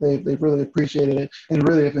know that they've really appreciated it and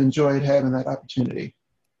really have enjoyed having that opportunity.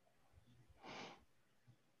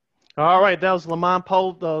 All right, that was LaMond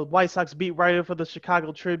Pope, the White Sox beat writer for the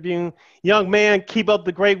Chicago Tribune. Young man, keep up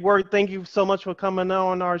the great work. Thank you so much for coming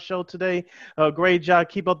on our show today. Great job.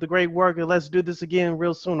 Keep up the great work, and let's do this again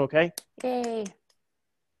real soon, okay? Yay.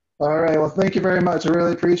 All right. Well, thank you very much. I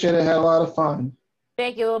really appreciate it. Had a lot of fun.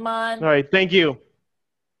 Thank you, LaMond. All right, thank you.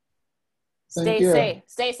 Thank Stay you. safe.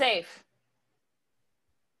 Stay safe.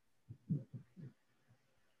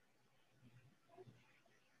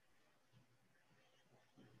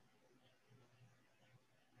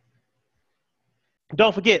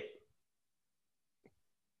 Don't forget,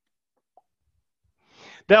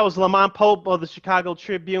 that was LaMond Pope of the Chicago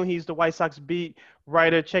Tribune. He's the White Sox beat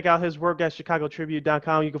writer. Check out his work at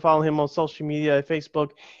chicagotribune.com. You can follow him on social media,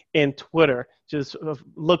 Facebook and Twitter. Just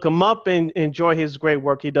look him up and enjoy his great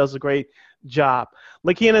work. He does a great job.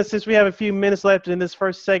 Lakeena, since we have a few minutes left in this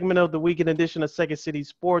first segment of the weekend edition of Second City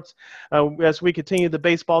Sports, as we continue the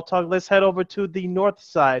baseball talk, let's head over to the north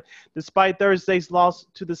side. Despite Thursday's loss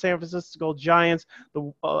to the San Francisco Giants,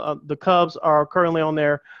 the Cubs are currently on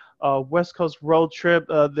their West Coast road trip.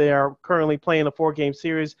 They are currently playing a 4-game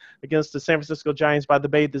series against the San Francisco Giants by the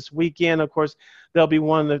Bay this weekend. Of course, they'll be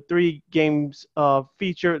one of the 3 games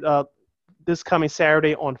featured this coming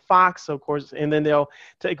Saturday on Fox, of course, and then they'll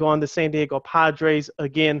take on the San Diego Padres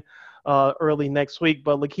again early next week.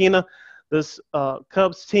 But Lakeena, this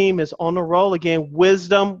Cubs team is on the roll again.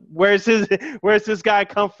 Wisdom, where's this guy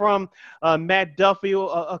come from? Matt Duffy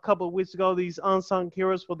a couple of weeks ago. These unsung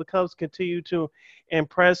heroes for the Cubs continue to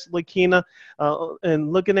impress, Lakeena.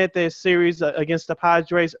 And looking at their series against the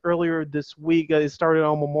Padres earlier this week, it started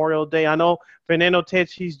on Memorial Day. I know Fernando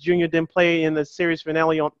Tatis Jr. didn't play in the series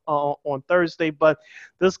finale on Thursday, but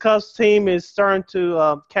this Cubs team is starting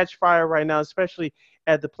to catch fire right now, especially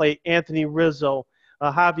at the plate. Anthony Rizzo,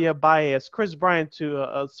 Javier Baez, Chris Bryant to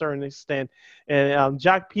a certain extent, and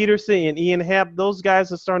Jock Peterson and Ian Happ, those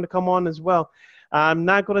guys are starting to come on as well. I'm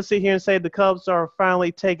not going to sit here and say the Cubs are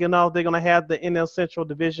finally taking off. They're going to have the NL Central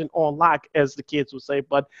Division on lock, as the kids would say,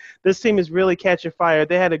 but this team is really catching fire.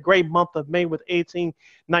 They had a great month of May with 18,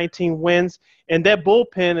 19 wins, and that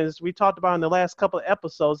bullpen, as we talked about in the last couple of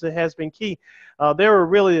episodes, it has been key. They were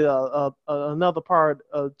really another part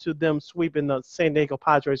to them sweeping the San Diego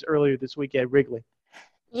Padres earlier this week at Wrigley.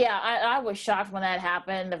 Yeah, I was shocked when that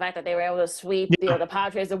happened. The fact that they were able to sweep, the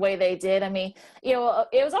Padres the way they did. I mean, it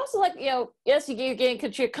was also like, yes, you're getting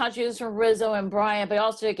contributions from Rizzo and Bryant, but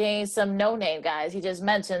also getting some no-name guys you just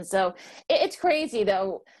mentioned. So it's crazy,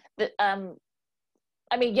 though.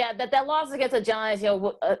 I mean, yeah, that loss against the Giants,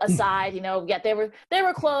 aside, yeah, they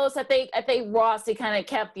were close. I think Rossi kind of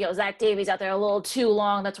kept, Zach Davies out there a little too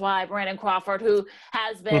long. That's why Brandon Crawford, who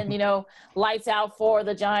has been, lights out for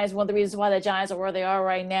the Giants, one of the reasons why the Giants are where they are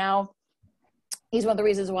right now. He's one of the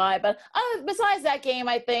reasons why. But besides that game,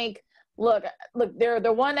 I think, look, they're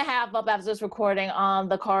 1.5 up after this recording on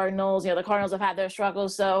the Cardinals. The Cardinals have had their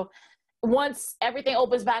struggles, so once everything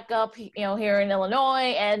opens back up, here in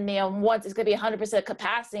Illinois, and once it's going to be 100%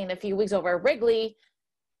 capacity in a few weeks over at Wrigley,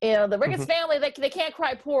 the Ricketts family, they can't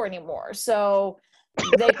cry poor anymore. So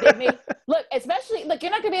they may look, especially you're not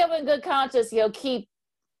going to be able in good conscience, keep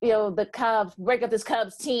the Cubs, break up this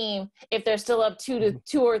Cubs team if they're still up 2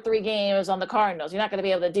 or 3 games on the Cardinals. You're not going to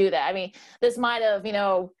be able to do that. I mean, this might have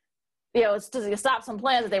it's to stop some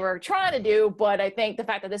plans that they were trying to do, but I think the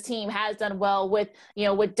fact that this team has done well with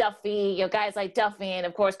Duffy, guys like Duffy, and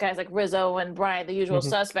of course guys like Rizzo and Bryant, the usual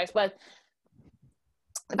suspects, but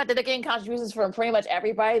the fact that they're getting contributions from pretty much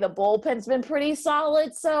everybody, the bullpen's been pretty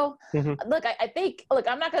solid. So look, I think,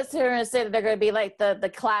 I'm not going to sit here and say that they're going to be like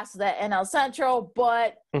the class of the NL Central,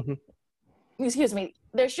 but excuse me,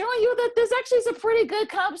 they're showing you that there's actually some pretty good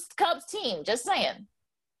Cubs team. Just saying.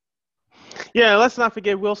 Yeah, let's not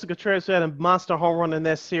forget Wilson Contreras, who had a monster home run in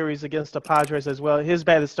that series against the Padres as well. His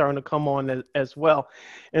bat is starting to come on as well.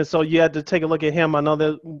 And so you had to take a look at him. I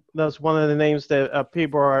know that's one of the names that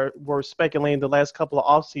people were speculating the last couple of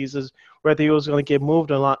off seasons, whether he was going to get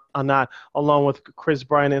moved or not, along with Chris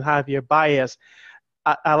Bryant and Javier Baez.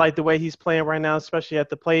 I like the way he's playing right now, especially at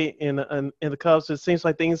the plate in the Cubs. It seems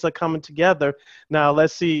like things are coming together. Now,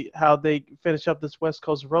 let's see how they finish up this West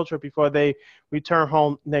Coast road trip before they return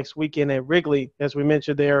home next weekend at Wrigley. As we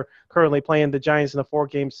mentioned, they're currently playing the Giants in a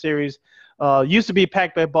 4-game series. Used to be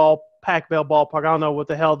Pac Bell Ballpark. I don't know what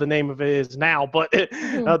the hell the name of it is now, but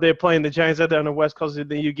they're playing the Giants out there on the West Coast. And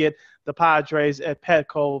then you get the Padres at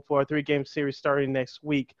Petco for a 3-game series starting next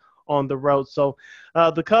week on the road. So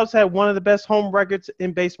the Cubs had one of the best home records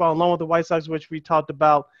in baseball, along with the White Sox, which we talked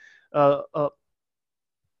about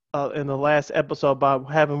in the last episode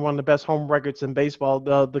about having one of the best home records in baseball.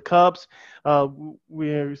 The Cubs,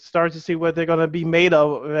 we're starting to see what they're going to be made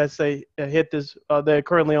of as they hit this. They're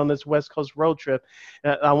currently on this West Coast road trip.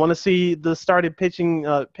 I want to see the starting pitching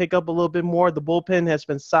pick up a little bit more. The bullpen has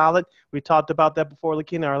been solid. We talked about that before,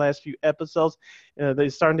 Lakeena, in our last few episodes. They're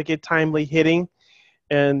starting to get timely hitting.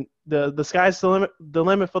 And the sky's the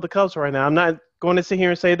limit for the Cubs right now. I'm not going to sit here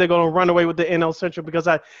and say they're going to run away with the NL Central because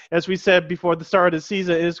as we said before the start of the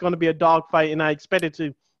season, it's going to be a dogfight, and I expect it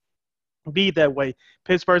to be that way.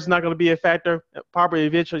 Pittsburgh's not going to be a factor. Probably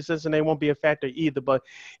eventually Cincinnati won't be a factor either, but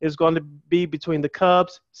it's going to be between the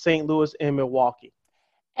Cubs, St. Louis, and Milwaukee.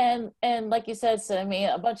 And like you said, so, I mean,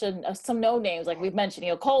 a bunch of some no names, like we've mentioned,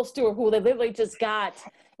 Cole Stewart, who they literally just got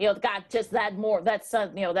just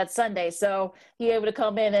that Sunday. So he able to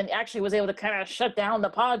come in and actually was able to kind of shut down the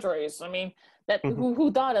Padres. I mean,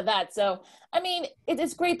 who thought of that? So, I mean,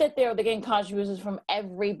 it's great that they're getting contributions from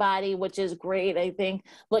everybody, which is great, I think.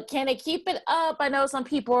 But can they keep it up? I know some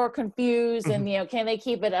people are confused and, can they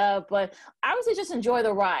keep it up? But I would say just enjoy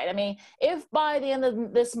the ride. I mean, if by the end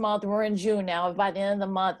of this month, we're in June now, if by the end of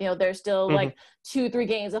the month, they're still like 2-3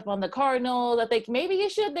 games up on the Cardinals, I think maybe you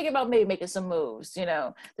should think about maybe making some moves,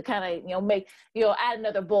 to kind of, make, add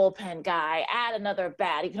another bullpen guy, add another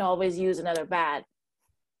bat. You can always use another bat.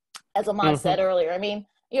 As LaMond said earlier, I mean,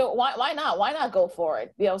 why not? Why not go for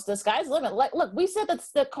it? The sky's the limit. Like, look, we said that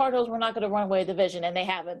the Cardinals were not going to run away the division, and they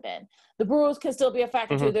haven't been. The Brewers can still be a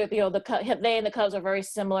factor too. They and the Cubs are very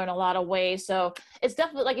similar in a lot of ways. So it's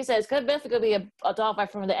definitely, like you said, it's definitely going to be a dogfight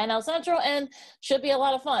from the NL Central, and should be a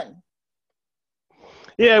lot of fun.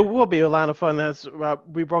 Yeah, it will be a lot of fun. As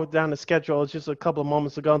we broke down the schedule just a couple of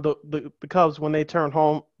moments ago. The Cubs, when they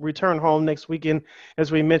return home next weekend,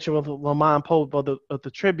 as we mentioned with LaMond Pope of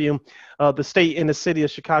the Tribune, the state and the city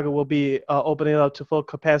of Chicago will be opening up to full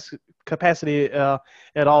capacity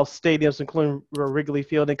at all stadiums, including Wrigley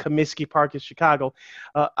Field and Comiskey Park in Chicago.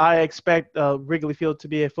 I expect Wrigley Field to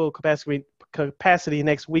be at full capacity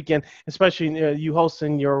next weekend, especially you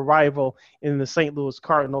hosting your rival in the St. Louis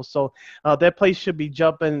Cardinals. So that place should be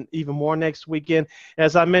jumping even more next weekend.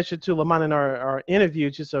 As I mentioned to LaMond in our interview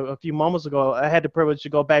just a few moments ago, I had the privilege to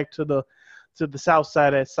go back to the south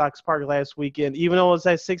side at Sox Park last weekend. Even though it was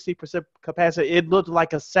at 60% capacity, it looked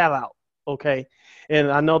like a sellout. Okay.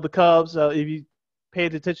 And I know the Cubs, if you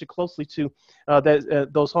paid attention closely to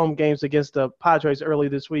those home games against the Padres early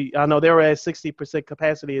this week, I know they were at 60%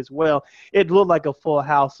 capacity as well. It looked like a full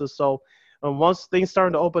house. So once things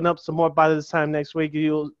start to open up some more by this time next week,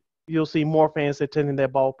 you'll see more fans attending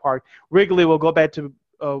that ballpark. Wrigley will go back to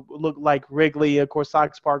look like Wrigley. Of course,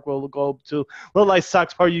 Sox Park will go to look like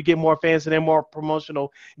Sox Park. You get more fans, and then more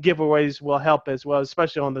promotional giveaways will help as well,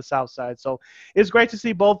 especially on the south side. So it's great to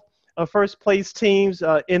see both first place teams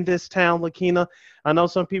in this town, Lakeena. I know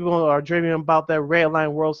some people are dreaming about that Red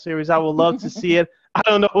Line World Series. I would love to see it. I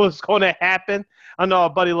don't know what's going to happen. I know our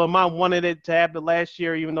buddy LaMond wanted it to happen last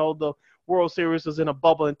year, even though the World Series was in a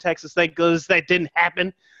bubble in Texas. Thank goodness that didn't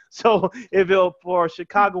happen. So for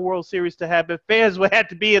Chicago World Series to happen, fans would have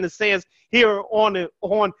to be in the stands here on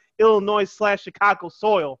Illinois/Chicago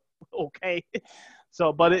soil. Okay.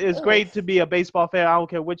 So, but it's great to be a baseball fan. I don't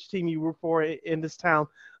care which team you root for in this town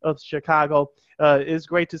of Chicago. It's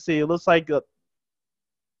great to see. It looks like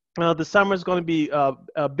the summer is going to be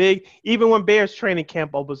big, even when Bears training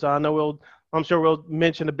camp opens. I'm sure we'll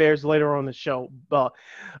mention the Bears later on the show, but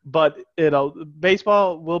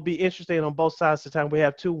baseball will be interesting on both sides of the time. We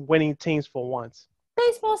have two winning teams for once.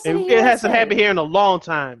 Baseball City USA. It hasn't happened here in a long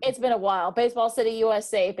time. It's been a while. Baseball City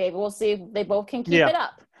USA, baby. We'll see if they both can keep it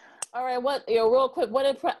up. All right, real quick,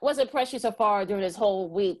 what's impressed you so far during this whole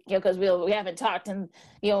week? Because we haven't talked in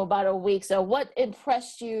about a week. So what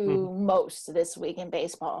impressed you most this week in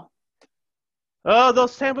baseball?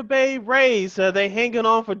 Those Tampa Bay Rays, they hanging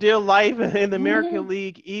on for dear life in the American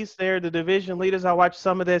League East. They're the division leaders. I watched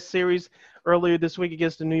some of that series earlier this week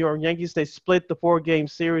against the New York Yankees. They split the 4-game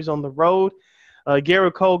series on the road.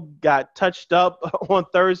 Garrett Cole got touched up on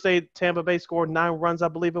Thursday. Tampa Bay scored 9 runs, I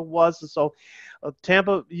believe it was. And so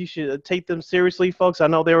Tampa, you should take them seriously, folks. I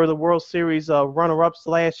know they were the World Series runner-ups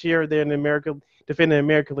last year. They're defending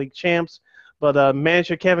American League champs. But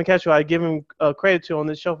manager Kevin Kestrel, I give him credit to on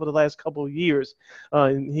this show for the last couple of years.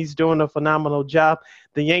 He's doing a phenomenal job.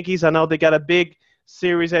 The Yankees, I know they got a big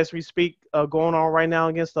series as we speak going on right now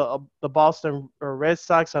against the Boston Red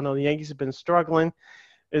Sox. I know the Yankees have been struggling.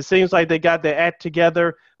 It seems like they got their act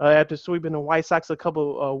together after sweeping the White Sox a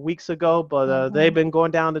couple weeks ago, but they've been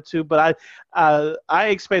going down to 2. But I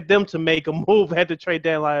expect them to make a move at the trade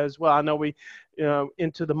deadline as well. I know we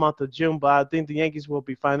into the month of June, but I think the Yankees will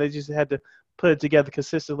be fine. They just had to put it together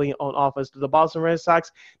consistently on offense. The Boston Red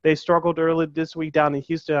Sox, they struggled early this week down in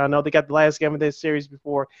Houston. I know they got the last game of their series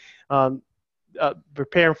before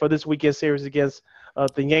preparing for this weekend series against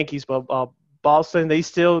the Yankees, but Boston, they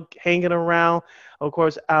still hanging around. Of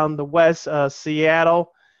course, out in the West,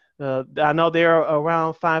 Seattle, I know they're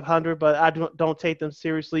around 500, but I don't take them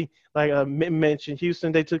seriously. Like mentioned,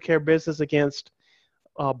 Houston, they took care of business against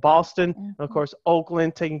Boston. Mm-hmm. Of course,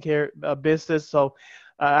 Oakland taking care of business. So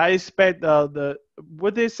I expect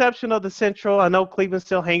with the exception of the Central, I know Cleveland's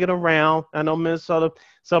still hanging around. I know Minnesota,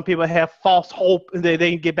 some people have false hope that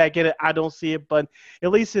they can get back in it. I don't see it, but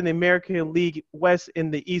at least in the American League West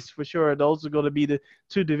and the East for sure, those are going to be the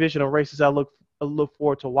two divisional races I look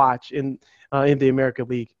forward to watch in the American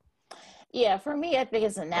League. Yeah, for me, I think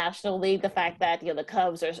it's the National League. The fact that the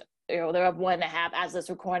Cubs are they're up 1.5 as this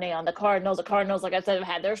recording on the Cardinals. The Cardinals, like I said, have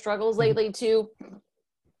had their struggles lately too.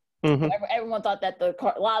 Mm-hmm. Everyone thought that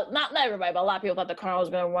not everybody, but a lot of people thought the Cardinals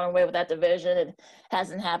were going to run away with that division. It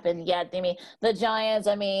hasn't happened yet. I mean, the Giants,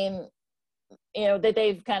 I mean,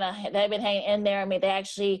 they've been hanging in there. I mean, they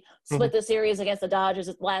actually split the series against the Dodgers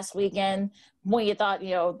last weekend. When you thought,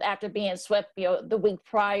 after being swept, the week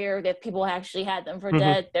prior, that people actually had them for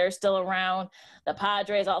dead, they're still around. The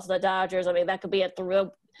Padres, also the Dodgers. I mean, that could be a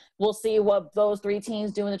thrill. We'll see what those three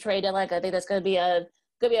teams do in the trade deadline. I think that's going to be a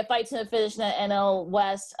fight to the finish in the NL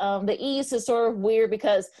West. The East is sort of weird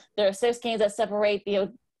because there are 6 games that separate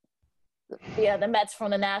the Mets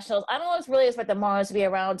from the Nationals. I don't really expect the Marlins to be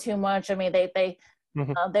around too much. I mean,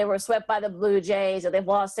 they were swept by the Blue Jays. They've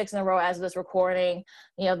lost 6 in a row as of this recording.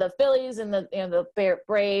 The Phillies and the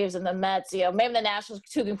Braves and the Mets. Maybe the Nationals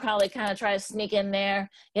too can probably kind of try to sneak in there.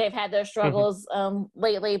 They've had their struggles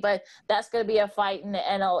lately, but that's going to be a fight in the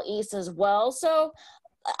NL East as well. So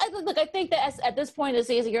I think that at this point in the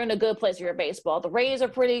season, you're in a good place for your baseball. The Rays are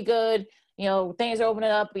pretty good. Things are opening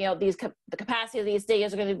up. The capacity of these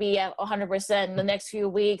stadiums are going to be at 100% in the next few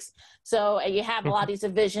weeks. So you have a lot of these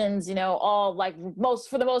divisions, all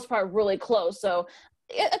for the most part, really close. So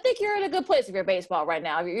I think you're in a good place for your baseball right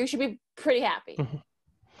now. You should be pretty happy.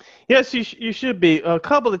 Yes, you should be. A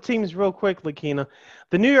couple of teams real quick, Lakeena.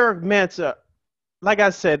 The New York Mets, like I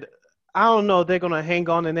said, I don't know if they're going to hang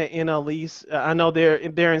on in that NL East. I know they're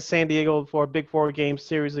in San Diego for a Big 4-game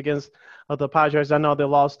series against the Padres. I know they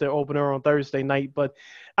lost their opener on Thursday night, but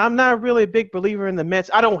I'm not really a big believer in the Mets.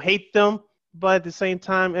 I don't hate them, but at the same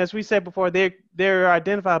time, as we said before, they're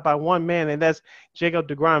identified by one man, and that's Jacob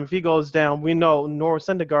deGrom. If he goes down, we know Noah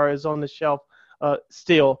Syndergaard is on the shelf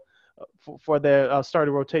still for their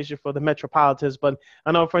starting rotation for the Metropolitans. But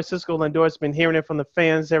I know Francisco Lindor has been hearing it from the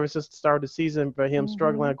fans ever since the start of the season for him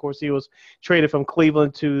struggling. Of course, he was traded from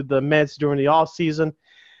Cleveland to the Mets during the offseason.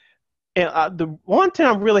 And the one team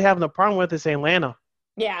I'm really having a problem with is Atlanta.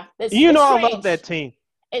 Yeah. It's I love that team.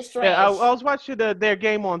 It's strange. Yeah, I was watching their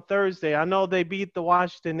game on Thursday. I know they beat the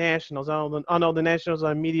Washington Nationals. I know the Nationals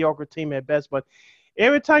are a mediocre team at best, but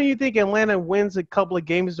every time you think Atlanta wins a couple of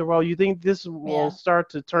games in a row, you think this will start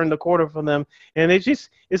to turn the corner for them. And it's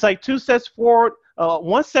like 2 steps forward,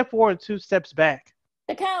 1 step forward and 2 steps back.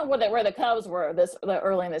 They're kind of where the Cubs were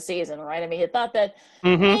early in the season, right? I mean, you thought that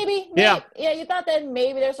maybe you thought that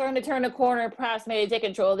maybe they're starting to turn the corner, perhaps maybe take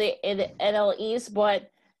control of the NL East,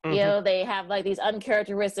 but they have these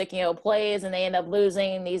uncharacteristic plays, and they end up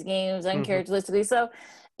losing these games uncharacteristically. So.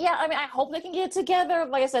 Yeah, I mean, I hope they can get together.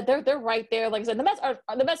 Like I said, they're right there. Like I said, the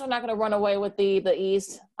Mets are not going to run away with the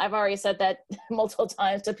East. I've already said that multiple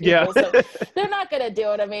times to people. Yeah. So they're not going to do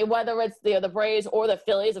it. I mean, whether it's the Braves or the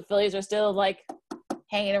Phillies are still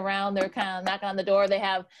hanging around. They're kind of knocking on the door. They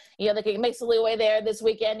have, they can make some leeway there this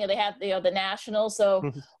weekend. They have the Nationals.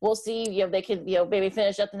 So we'll see. They can maybe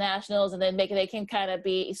finish up the Nationals and then they can kind of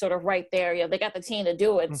be sort of right there. They got the team to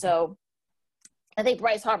do it. So. I think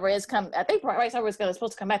Bryce Harper is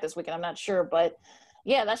supposed to come back this weekend. I'm not sure, but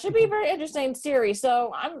yeah, that should be a very interesting series.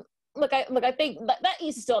 So I think that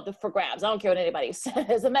East is still up for grabs. I don't care what anybody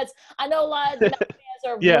says. The Mets. I know a lot of the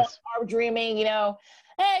Mets fans are dreaming.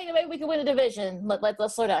 Hey, maybe we can win a division.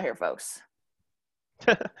 Let's slow down here, folks.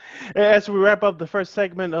 As we wrap up the first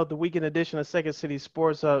segment of the weekend edition of Second City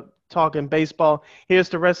Sports, talking baseball, here's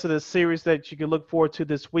the rest of the series that you can look forward to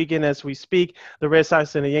this weekend as we speak. The Red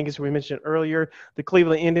Sox and the Yankees we mentioned earlier. The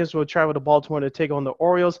Cleveland Indians will travel to Baltimore to take on the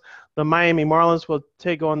Orioles. The Miami Marlins will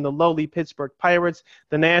take on the lowly Pittsburgh Pirates.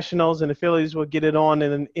 The Nationals and the Phillies will get it on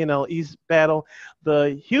in an NL East battle.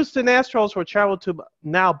 The Houston Astros will travel to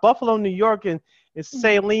now Buffalo, New York, and it's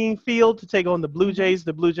Saline Field to take on the Blue Jays.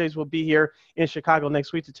 The Blue Jays will be here in Chicago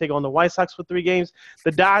next week to take on the White Sox for 3 games.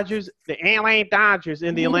 The Dodgers, the LA Dodgers,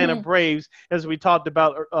 and the Atlanta Braves, as we talked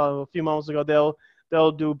about a few moments ago,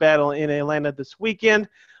 they'll do battle in Atlanta this weekend.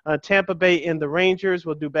 Tampa Bay and the Rangers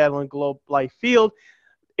will do battle on Globe Life Field.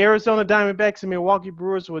 Arizona Diamondbacks and Milwaukee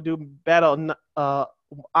Brewers will do battle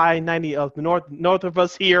I-90 of the north of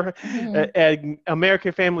us here at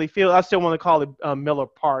American Family Field. I still want to call it Miller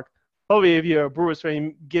Park. Hopefully, if you're a Brewers fan,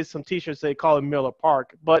 you get some T-shirts that call it Miller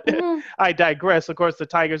Park. But I digress. Of course, the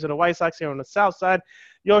Tigers and the White Sox here on the south side.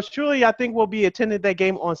 Yours truly, I think, will be attending that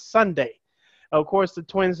game on Sunday. Of course, the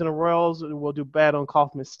Twins and the Royals will do battle on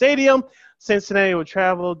Kauffman Stadium. Cincinnati will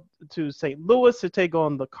travel to St. Louis to take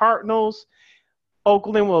on the Cardinals.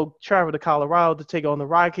 Oakland will travel to Colorado to take on the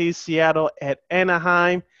Rockies. Seattle at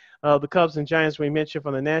Anaheim. The Cubs and Giants we mentioned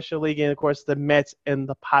from the National League. And, of course, the Mets and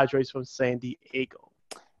the Padres from San Diego.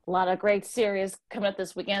 A lot of great series coming up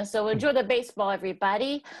this weekend. So enjoy the baseball,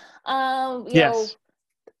 everybody. Yes.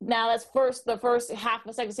 Now that's the first half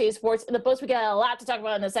of Second City Sports. In the books, we got a lot to talk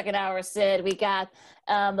about in the second hour, Sid. We got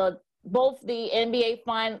both the NBA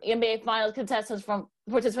Finals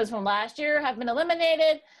participants from last year have been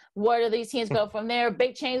eliminated. Where do these teams go from there?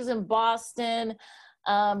 Big changes in Boston.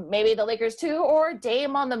 Maybe the Lakers too, or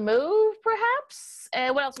Dame on the move, perhaps.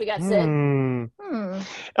 And what else we got, Sid?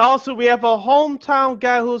 Also, we have a hometown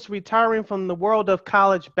guy who's retiring from the world of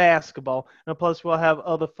college basketball. And plus, we'll have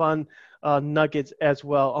other fun nuggets as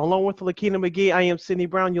well. Along with Lakeena McGee, I am Sidney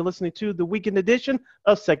Brown. You're listening to the weekend edition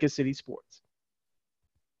of Second City Sports.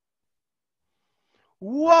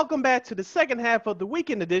 Welcome back to the second half of the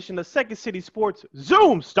weekend edition of Second City Sports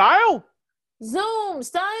Zoom Style. Zoom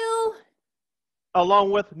Style.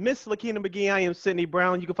 Along with Miss Lakeena McGee, I am Sidney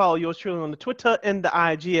Brown. You can follow yours truly on the Twitter and the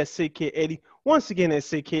IG at SidKid80. Once again, at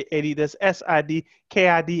SidKid80. That's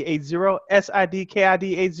SIDKID80.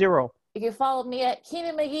 SIDKID80. You can follow me at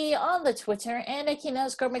Keena McGee on the Twitter and at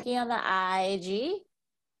Keena_McGee on the IG.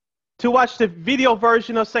 To watch the video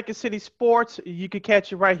version of Second City Sports, you can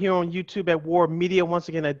catch it right here on YouTube at War Media. Once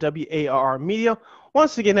again, at WARR Media.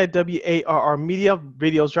 Once again, at WARR Media.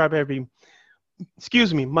 Videos drop every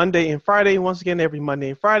Monday and Friday. Once again, every Monday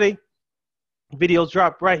and Friday. Videos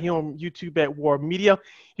drop right here on YouTube at War Media.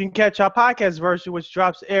 You can catch our podcast version, which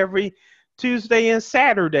drops every Tuesday and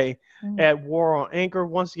Saturday at War on Anchor.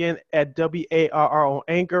 Once again, at WARR on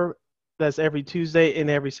Anchor. That's every Tuesday and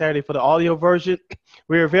every Saturday for the audio version.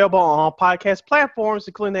 We're available on all podcast platforms,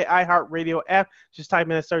 including the iHeartRadio app. Just type in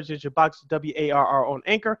that search engine box, WARR on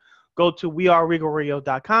Anchor. Go to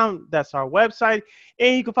weareregalradio.com. That's our website.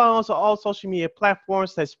 And you can follow us on all social media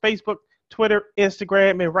platforms. That's Facebook, Twitter,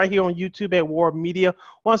 Instagram, and right here on YouTube at War Media.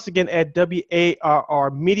 Once again, at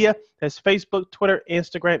WARR Media. That's Facebook, Twitter,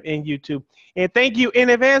 Instagram, and YouTube. And thank you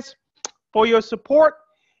in advance for your support.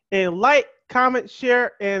 And like, comment,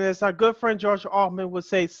 share, and as our good friend George Altman would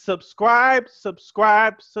say, subscribe.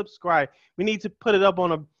 We need to put it up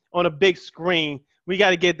on a big screen. We got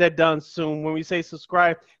to get that done soon. When we say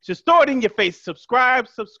subscribe, just throw it in your face. Subscribe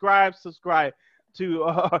to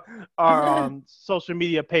our social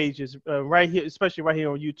media pages right here, especially right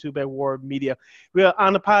here on YouTube at War Media. We are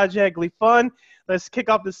unapologetically fun. Let's kick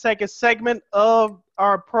off the second segment of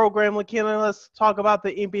our program, Lakeena. Let's talk about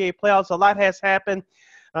the NBA playoffs. A lot has happened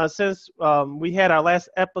since we had our last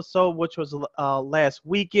episode, which was last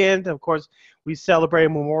weekend. Of course, we celebrated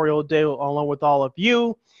Memorial Day along with all of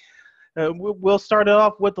you. We'll start it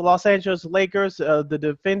off with the Los Angeles Lakers. The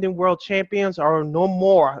defending world champions are no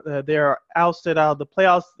more. They're ousted out of the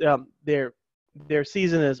playoffs. Their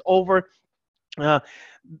season is over.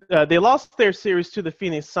 They lost their series to the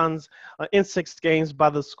Phoenix Suns in 6 games by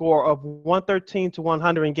the score of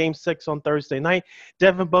 113-100 in Game 6 on Thursday night.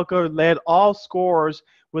 Devin Booker led all scorers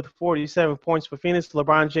with 47 points for Phoenix.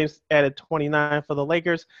 LeBron James added 29 for the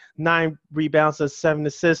Lakers, 9 rebounds and 7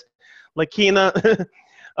 assists. Lakeena,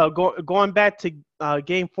 going back to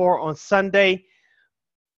Game 4 on Sunday,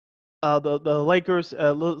 the Lakers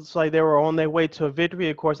looks like they were on their way to a victory.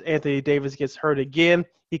 Of course, Anthony Davis gets hurt again.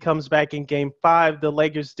 He comes back in Game 5. The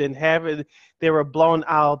Lakers didn't have it. They were blown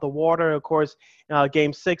out of the water. Of course,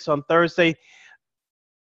 Game 6 on Thursday.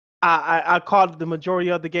 I caught the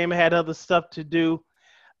majority of the game. I had other stuff to do.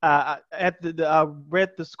 I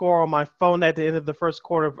read the score on my phone at the end of the first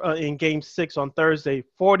quarter in Game 6 on Thursday,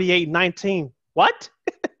 48-19. What?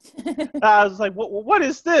 I was like, what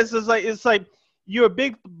is this? It's like you're a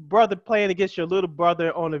big brother playing against your little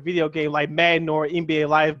brother on a video game like Madden or NBA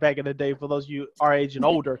Live back in the day. For those of you our age and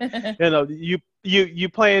older, you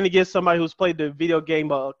playing against somebody who's played the video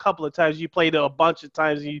game a couple of times. You played it a bunch of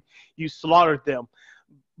times. And you slaughtered them.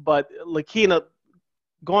 But Lakeena,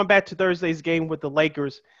 going back to Thursday's game with the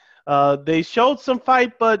Lakers, they showed some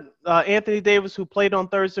fight, but Anthony Davis, who played on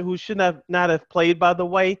Thursday, who should not have played, by the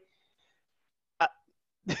way.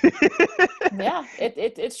 Yeah,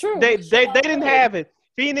 it's true. They didn't have it.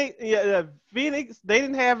 Phoenix, Phoenix. They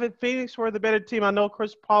didn't have it. Phoenix were the better team. I know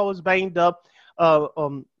Chris Paul was banged up uh,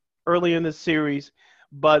 um, early in the series,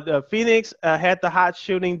 but Phoenix had the hot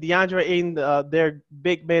shooting. DeAndre Ayton, their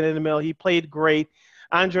big man in the middle, he played great.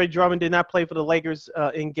 Andre Drummond did not play for the Lakers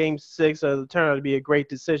in Game 6. It turned out to be a great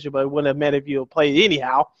decision, but it wouldn't have mattered if you played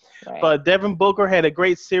anyhow. Right. But Devin Booker had a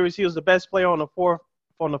great series. He was the best player on the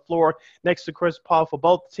floor next to Chris Paul for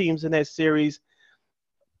both teams in that series.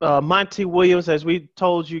 Monty Williams, as we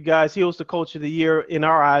told you guys, he was the coach of the year in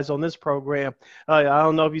our eyes on this program. I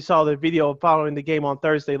don't know if you saw the video following the game on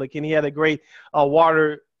Thursday, and he had a great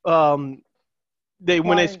water. When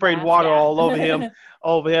they sprayed water all over him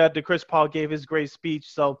over there, the Chris Paul gave his great speech.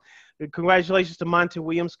 So, congratulations to Monty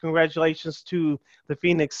Williams. Congratulations to the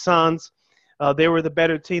Phoenix Suns. They were the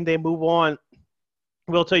better team. They move on.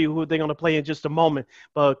 We'll tell you who they're going to play in just a moment.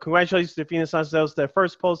 But congratulations to the Phoenix Suns. That was their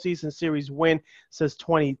first postseason series win since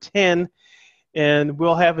 2010. And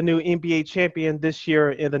we'll have a new NBA champion this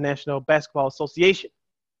year in the National Basketball Association.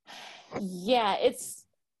 Yeah,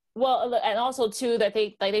 well, and also too that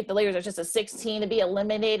I think the Lakers are just a 16 to be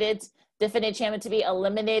eliminated, defending champion to be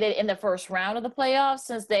eliminated in the first round of the playoffs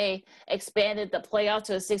since they expanded the playoff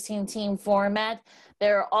to a 16-team format.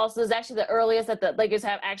 Is actually the earliest that the Lakers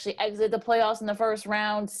have actually exited the playoffs in the first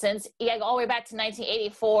round since all the way back to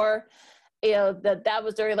 1984. That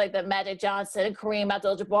was during the Magic Johnson and Kareem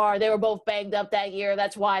Abdul-Jabbar. They were both banged up that year.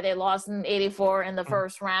 That's why they lost in 84 in the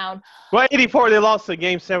first round. Well, 84, they lost the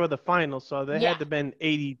Game 7 of the finals, so they had to have been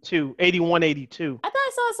 81-82. I thought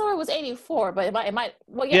I saw somewhere it was 84, but it might.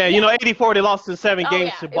 Well, 84, they lost in 7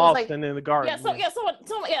 games to Boston in the Garden.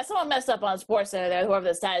 Someone messed up on SportsCenter there, whoever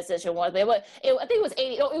the statistician was. I think it was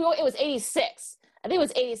 80. It was 86. I think it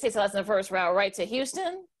was 86. Lost in the first round, right, to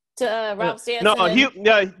Houston. To Ralph Sampson.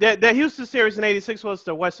 The Houston series in '86 was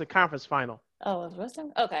the Western Conference Final. Oh, it was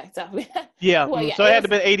Western? Okay, so so it had to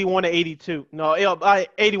be 81-82. No,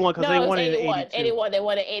 81 because they won it in 82. 81, they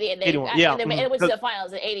won it 80, and it went to the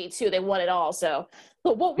finals in 82. They won it all. So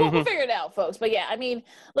we'll figure it out, folks. But yeah, I mean,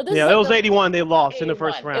 look, it was 81. They lost in the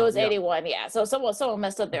first round. It was 81. Yeah. So someone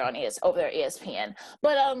messed up there on over there ESPN.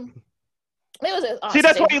 But See,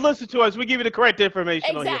 that's why you listen to us. We give you the correct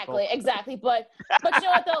information. Exactly. But you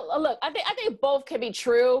know what though? Look, I think both can be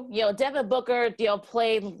true. Devin Booker,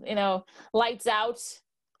 played, lights out.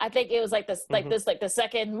 I think it was the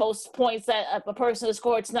second most points that a person has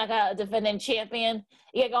scored to knock out a defending champion.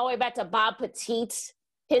 You go all the way back to Bob Pettit,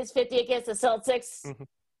 his 50 against the Celtics.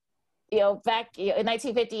 Back in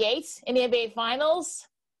 1958 in the NBA Finals.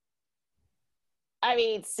 I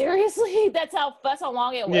mean, seriously, that's how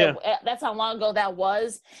long that's how long ago that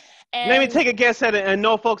was. And let me take a guess at it. And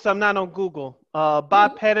no, folks, I'm not on Google.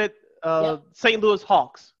 Bob Pettit, St. Louis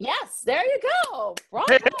Hawks. Yes, there you go.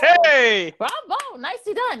 Bravo. Hey! Bravo.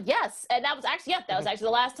 Nicely done. Yes. And that was actually the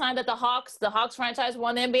last time that the Hawks franchise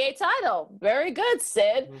won the NBA title. Very good,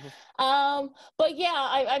 Sid. But yeah,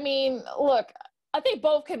 I mean, look, I think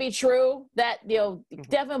both can be true that,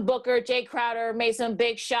 Devin Booker, Jay Crowder made some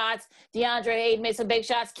big shots. DeAndre Ayton made some big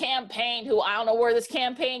shots. Campaign, who I don't know where this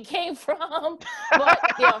campaign came from, but,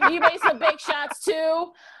 he made some big shots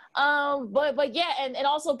too. But yeah, and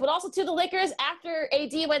also to the Lakers after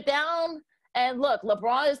AD went down. And look,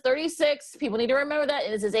 LeBron is 36. People need to remember that.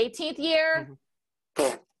 It is his 18th year.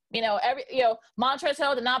 Montrezl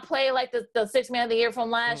Harrell did not play like the sixth man of the year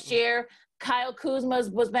from last year. Kyle Kuzma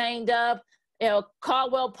was banged up.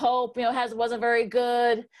 Caldwell Pope, wasn't very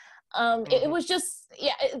good. It was just,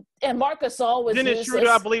 and Marc Gasol was Dennis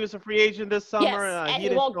Schroeder, I believe, is a free agent this summer. Yes, he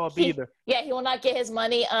didn't show up either. Yeah, he will not get his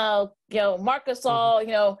money. Marc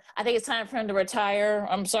Gasol, I think it's time for him to retire.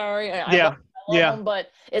 I'm sorry. I love him,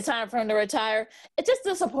 but it's time for him to retire. It's just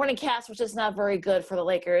the supporting cast was just not very good for the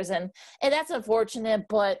Lakers, and that's unfortunate.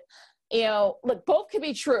 But look, both could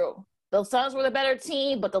be true. The Suns were the better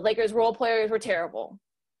team, but the Lakers role players were terrible.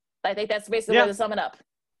 I think that's basically the way to sum it up.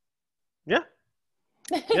 Yeah.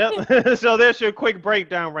 So there's your quick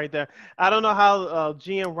breakdown right there. I don't know how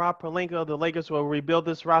GM Rob Pelinka of the Lakers will rebuild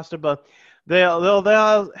this roster, but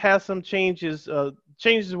they'll have some changes.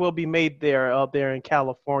 Changes will be made up there in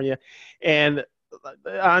California, and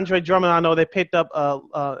Andre Drummond, I know they picked up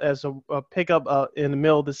as a pickup in the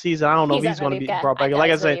middle of the season. I don't know if he's going to be brought back.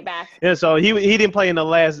 Like I said, so he didn't play in the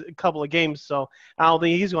last couple of games, so I don't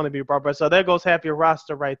think he's going to be brought back. So there goes half your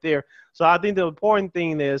roster right there. So I think the important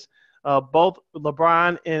thing is both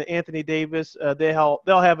LeBron and Anthony Davis, they'll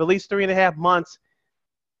have at least 3.5 months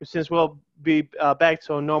since we'll be back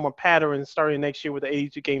to a normal pattern starting next year with the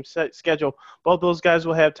 82-game schedule. Both those guys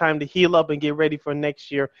will have time to heal up and get ready for next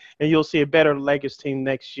year, and you'll see a better Lakers team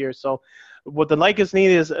next year. So What the Lakers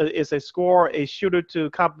need is a scorer, a shooter to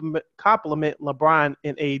complement LeBron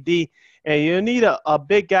and AD. And you need a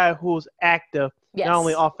big guy who's active, not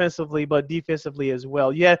only Yes. offensively but defensively as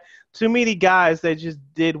well. You had too many guys that just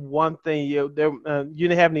did one thing. You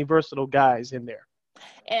didn't have any versatile guys in there.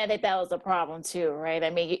 And I think that was the problem too, right? I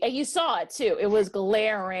mean, you saw it too. It was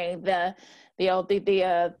glaring, the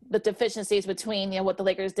deficiencies between what the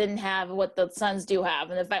Lakers didn't have and what the Suns do have,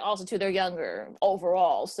 and in fact also too they're younger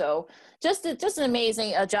overall. So just an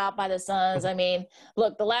amazing job by the Suns. I mean,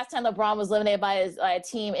 look, the last time LeBron was eliminated by a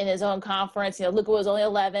team in his own conference, Luka was only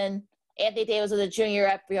 11. Anthony Davis was a junior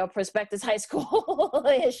at Prospectus High School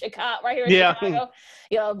in Chicago, right here in Chicago.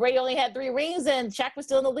 Brady only had 3 rings, and Shaq was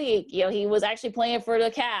still in the league. He was actually playing for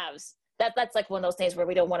the Cavs. That's like one of those things where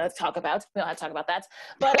we don't want to talk about. We don't have to talk about that.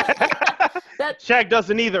 But Shaq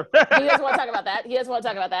doesn't either. He doesn't want to talk about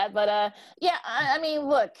that. But I mean,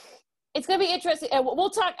 look, it's going to be interesting. And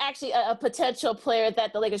we'll talk actually a potential player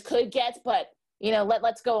that the Lakers could get. But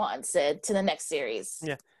let's go on, Sid, to the next series.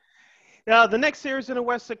 Yeah. The next series in the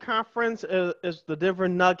Western Conference is the Denver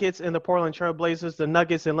Nuggets and the Portland Trail Blazers. The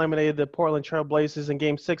Nuggets eliminated the Portland Trail Blazers in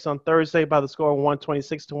Game 6 on Thursday by the score of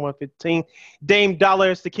 126-115. Dame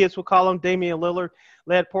Dollar, as the kids will call him, Damian Lillard,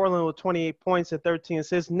 led Portland with 28 points and 13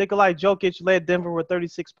 assists. Nikolai Jokic led Denver with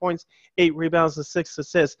 36 points, 8 rebounds, and 6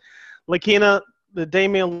 assists. Lakeena, the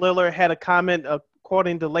Damian Lillard, had a comment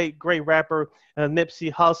quoting the late great rapper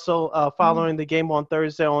Nipsey Hussle following the game on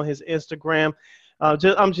Thursday on his Instagram.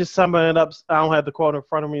 I'm just summing it up. I don't have the quote in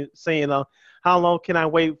front of me saying, how long can I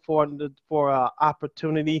wait for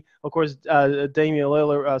opportunity? Of course, Damian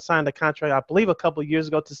Lillard signed a contract, I believe, a couple of years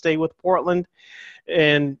ago to stay with Portland.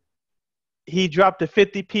 And he dropped a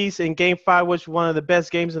 50-piece in Game 5, which was one of the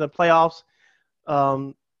best games in the playoffs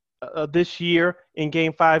this year. In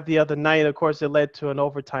Game 5 the other night, of course, it led to an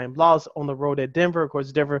overtime loss on the road at Denver. Of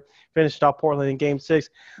course, Denver finished off Portland in Game 6.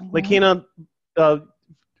 Mm-hmm. Lakeena,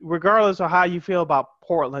 regardless of how you feel about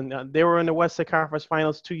Portland, they were in the Western Conference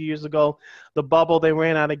Finals 2 years ago. The bubble, they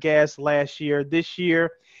ran out of gas last year. This year,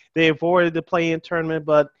 they avoided the play-in tournament,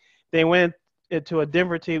 but they went into a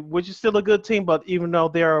Denver team, which is still a good team, but even though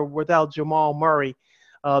they're without Jamal Murray,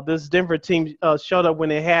 this Denver team showed up when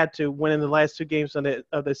they had to, win in the last 2 games of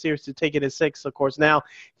the series to take it at 6. Of course, now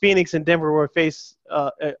Phoenix and Denver will face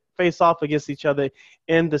off against each other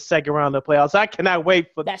in the second round of the playoffs. I cannot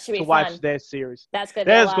wait to watch that series. That's good.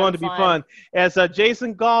 That is going to be fun. As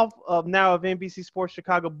Jason Goff, now of NBC Sports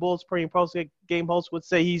Chicago Bulls pre- and post-game host, would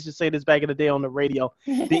say, he used to say this back in the day on the radio,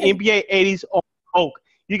 the NBA 80s on Oak.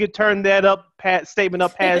 You could turn that statement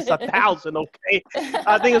up past 1,000, okay?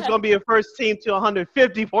 I think it's going to be a first team to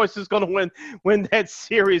 150 points is going to win that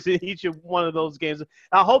series in each of one of those games.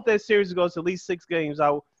 I hope that series goes at least 6 games.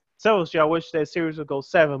 I wish that series would go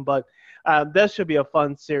 7, but that should be a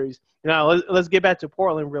fun series. Now, let's get back to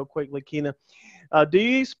Portland real quick, Lakeena. Do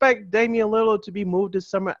you expect Damian Lillard to be moved this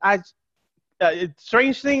summer?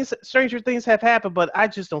 Stranger things have happened, but I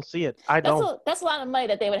just don't see it. That's a lot of money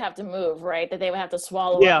that they would have to move, right? That they would have to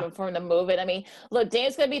swallow up for him to move it. I mean, look,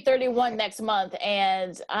 Dame's going to be 31 next month,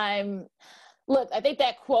 and I think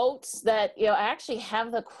that quote that, I actually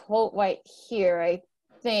have the quote right here. I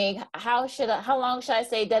think, how long should I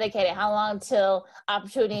say dedicated? How long till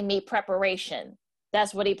opportunity meet preparation?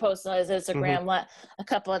 That's what he posted on his Instagram a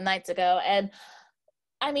couple of nights ago. And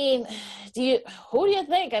I mean, who do you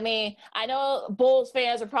think? I mean, I know Bulls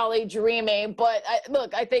fans are probably dreaming, but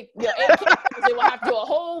I think they will have to do a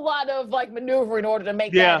whole lot of maneuver in order to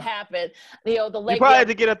make that happen. The Lakers, you probably have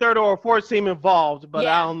to get a third or a fourth team involved, but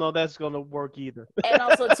I don't know that's going to work either. And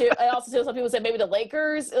also some people say maybe the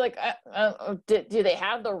Lakers, do they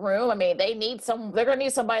have the room? I mean, they're going to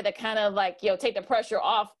need somebody that kind of take the pressure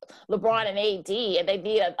off LeBron and AD, and they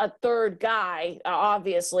need a third guy,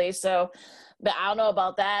 obviously. So. But I don't know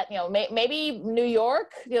about that. Maybe New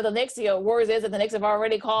York, the Knicks, words is that the Knicks have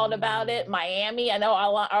already called about it. Miami, I know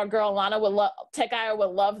our girl Lana Tech Eye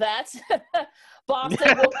would love that.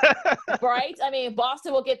 Boston will, right? I mean,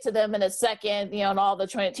 Boston will get to them in a second, and all the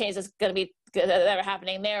changes going to be that are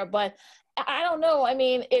happening there. But I don't know. I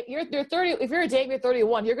mean, if you're 30, if you're a Dame, you're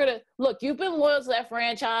 31, you're going to look, you've been loyal to that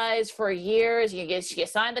franchise for years. You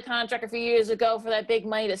signed the contract a few years ago for that big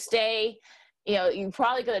money to stay. You're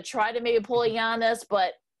probably going to try to maybe pull a Giannis,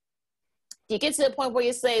 but you get to the point where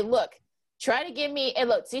you say, look, try to give me – and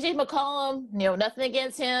look, CJ McCollum, nothing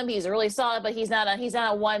against him. He's really solid, but he's not a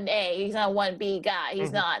 1A. He's not a 1B guy.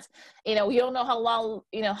 He's not. We don't know how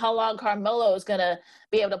long Carmelo is going to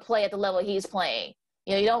be able to play at the level he's playing.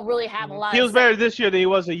 You don't really have a lot. He was better this year than he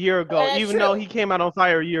was a year ago, even though he came out on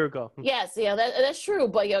fire a year ago. Yes, that's true.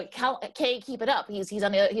 But can he keep it up? He's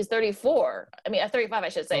 34. I mean, 35, I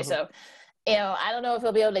should say. So. I don't know if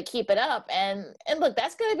he'll be able to keep it up. And look,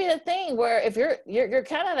 that's going to be the thing where if you're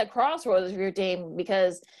kind of at a crossroads of your team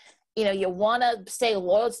because, you want to stay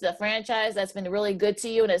loyal to the franchise that's been really good to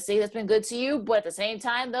you and a city that's been good to you. But at the same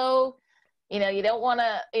time, though, you don't want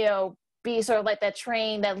to, be sort of like that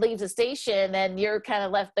train that leaves the station and you're kind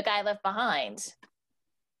of the guy left behind.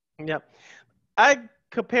 Yep. I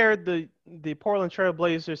compared the Portland Trail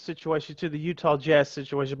Blazers situation to the Utah Jazz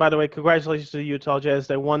situation. By the way, congratulations to the Utah Jazz.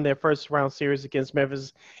 They won their first round series against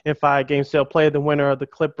Memphis in 5 games. They'll play the winner of the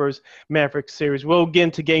Clippers Mavericks series. We'll get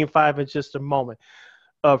into Game 5 in just a moment.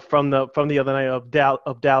 From the other night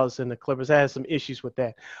of Dallas and the Clippers. I had some issues with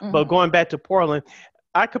that. Mm-hmm. But going back to Portland,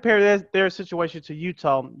 I compare their situation to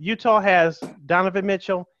Utah. Utah has Donovan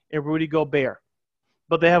Mitchell and Rudy Gobert,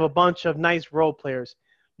 but they have a bunch of nice role players.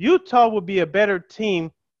 Utah would be a better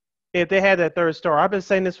team if they had that third star. I've been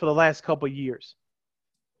saying this for the last couple of years.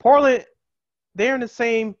 Portland, they're in the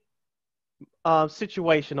same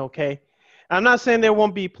situation, okay? I'm not saying there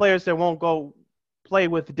won't be players that won't go play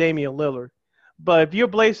with Damian Lillard. But if you're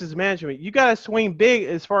Blazers management, you got to swing big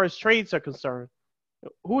as far as trades are concerned.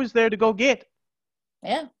 Who is there to go get?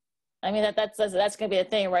 Yeah. I mean, that's going to be a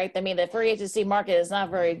thing, right? I mean, the free agency market is not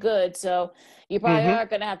very good, so you probably are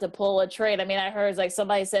going to have to pull a trade. I mean, I heard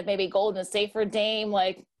somebody said maybe Golden State for Dame.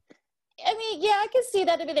 I mean, yeah, I can see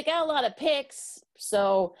that. I mean, they got a lot of picks,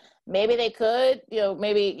 so maybe they could,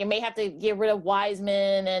 maybe you may have to get rid of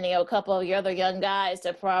Wiseman and, a couple of your other young guys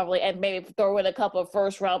to probably, and maybe throw in a couple of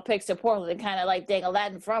first-round picks to Portland and kind of dangle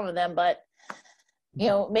that in front of them. But,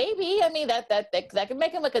 maybe, I mean, that could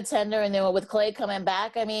make him a contender. And then with Clay coming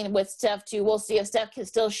back, I mean, with Steph too, we'll see if Steph can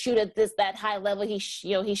still shoot at that high level he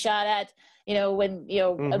shot at, when,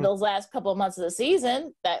 those last couple of months of the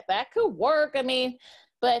season, that could work. I mean,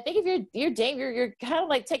 but I think if you're Dame, you're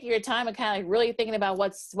kind of taking your time and kind of really thinking about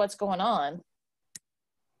what's going on.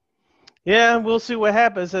 Yeah, we'll see what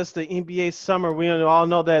happens as the NBA summer. We all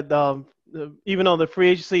know that even though the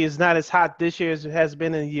free agency is not as hot this year as it has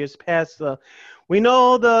been in years past, we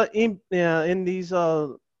know in these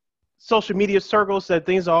social media circles that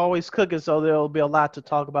things are always cooking, so there'll be a lot to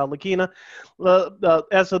talk about. Lakeena,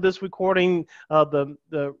 as of this recording,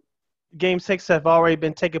 the Game 6 have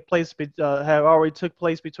already took place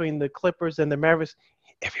between the Clippers and the Mavericks.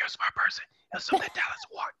 If you're a smart person, assume that Dallas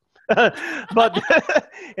won. But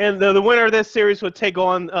and the winner of this series would take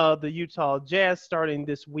on the Utah Jazz starting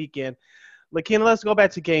this weekend. Lakeena, let's go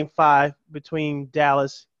back to Game 5 between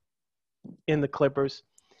Dallas and the Clippers.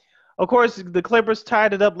 Of course, the Clippers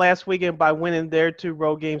tied it up last weekend by winning their 2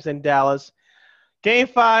 road games in Dallas. Game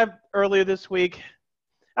 5 earlier this week.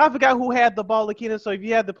 I forgot who had the ball, Lakeena, so if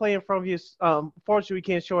you had the play in front of you, fortunately we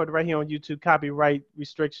can't show it right here on YouTube, copyright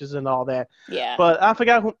restrictions and all that. Yeah. But I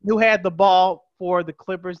forgot who had the ball for the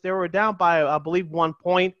Clippers. They were down by, I believe, 1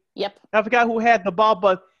 point. Yep. I forgot who had the ball,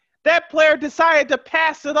 but that player decided to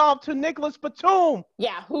pass it off to Nicholas Batum.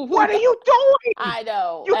 Yeah. What are you doing? I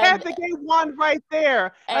know. You had the game won right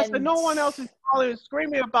there. I said, no one else is calling and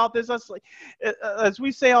screaming about this. That's as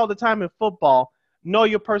we say all the time in football, know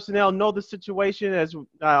your personnel, know the situation. As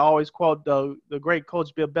I always quote the great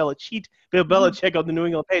coach Bill Belichick of the New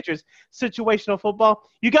England Patriots, situational football.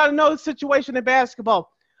 You got to know the situation in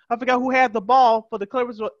basketball. I forgot who had the ball for the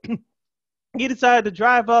Clippers. He decided to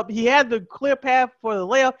drive up. He had the clear path for the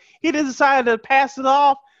layup. He decided to pass it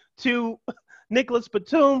off to Nicholas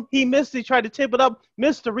Batum. He missed. He tried to tip it up,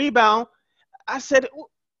 missed the rebound. I said,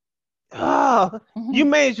 you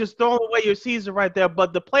may have just thrown away your season right there.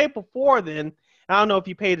 But the play before then, I don't know if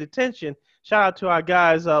you paid attention. Shout out to our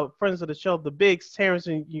guys, friends of the show, the Bigs, Terrence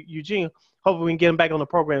and Eugene. Hopefully we can get them back on the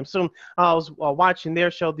program soon. I was watching their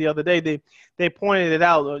show the other day. They pointed it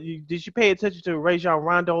out. Did you pay attention to Rajon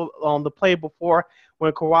Rondo on the play before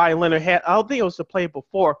when Kawhi Leonard had – I don't think it was the play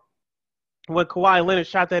before when Kawhi Leonard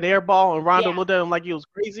shot that air ball and Rondo looked at him like he was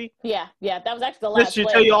crazy? Yeah. That was actually the last play. This should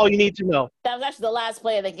tell you all you need to know. That was actually the last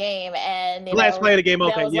play of the game. And last play of the game,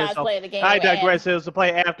 okay. That was last play of the game. I digress. It was the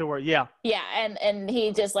play afterward, yeah. Yeah, and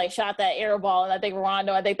he just, shot that air ball. And I think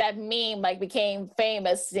that meme, became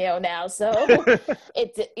famous, now. So,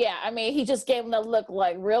 I mean, he just gave him the look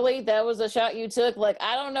really? That was a shot you took?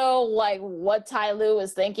 I don't know, what Ty Lue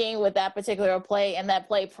was thinking with that particular play and that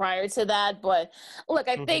play prior to that. But, look,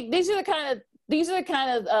 I think those are the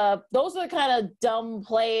kind of dumb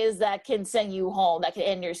plays that can send you home, that can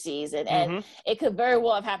end your season. And it could very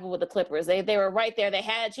well have happened with the Clippers. They were right there. They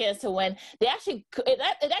had a chance to win. It actually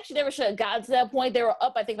never should have gotten to that point. They were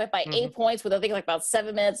up, I think, by 8 points with, I think, about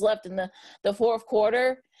 7 minutes left in the fourth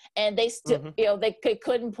quarter. And they still, they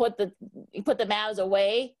couldn't put the Mavs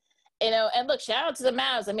away. and look, shout out to the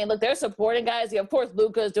Mavs. I mean, look, they're supporting guys. Of course,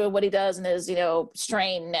 Luka's doing what he does in his,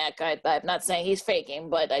 strained neck. I'm not saying he's faking,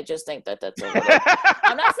 but I just think that's a little.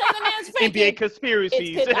 I'm not saying the man's faking. NBA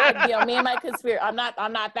conspiracies. Me and my conspiracy. I'm not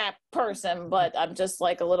that person, but I'm just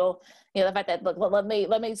like a little, the fact that look, let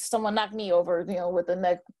me someone knock me over, with the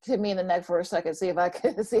neck, hit me in the neck for a second, see if I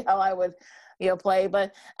could see how I would, play.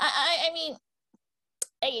 But I mean,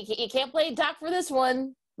 hey, you can't play Doc for this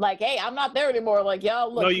one. Like, hey, I'm not there anymore. Like,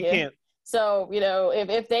 y'all look. No, you can't. So,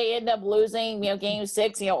 if they end up losing, game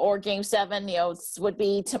 6, or game 7, would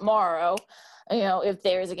be tomorrow. If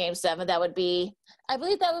there's a game 7, I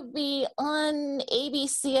believe that would be on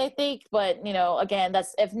ABC, I think. But, again,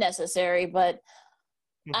 that's if necessary. But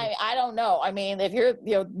I don't know. I mean, if you're,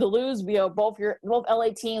 the lose, both LA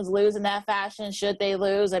teams lose in that fashion, should they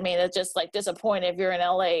lose? I mean, it's just like disappointing if you're an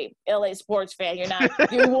LA sports fan. You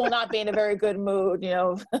will not be in a very good mood.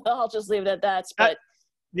 I'll just leave it at that. But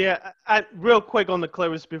I real quick on the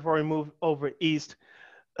Clippers before we move over east.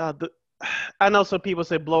 I know some people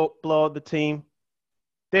say blow up the team.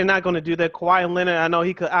 They're not going to do that. Kawhi Leonard, I know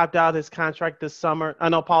he could opt out his contract this summer. I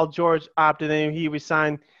know Paul George opted in. He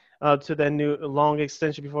resigned to that new long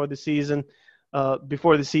extension before the season.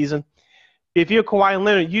 If you're Kawhi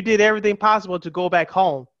Leonard, you did everything possible to go back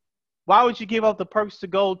home. Why would you give up the perks to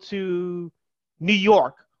go to New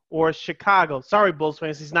York or Chicago? Sorry, Bulls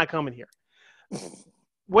fans, he's not coming here.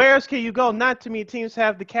 Where else can you go? Not too many teams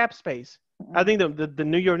have the cap space. I think the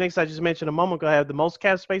New York Knicks I just mentioned a moment ago have the most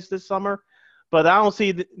cap space this summer, but I don't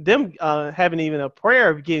see them having even a prayer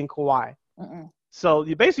of getting Kawhi. So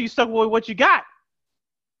you basically stuck with what you got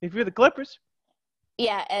if you're the Clippers.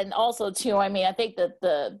 Yeah, and also too, I mean, I think that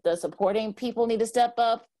the supporting people need to step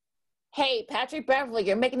up. Hey, Patrick Beverley,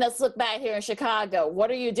 you're making us look bad here in Chicago. What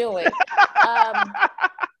are you doing?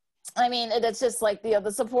 I mean, it's just like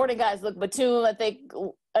the supporting guys look. Batum,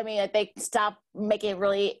 I think stop making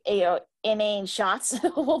really inane shots.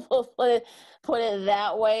 We'll put it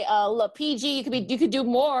that way. Look, PG, you could do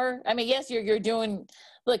more. I mean, yes, you're doing.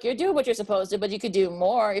 Look, you're doing what you're supposed to, but you could do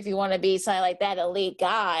more if you want to be something like that elite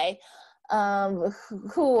guy.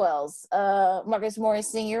 Who else? Marcus Morris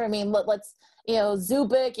Sr. I mean, let's.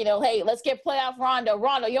 Zubik, hey, let's get playoff Rondo.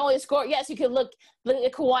 Rondo, you only score. Yes, you can look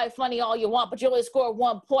at Kawhi funny all you want, but you only scored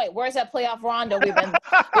 1 point. Where's that playoff Rondo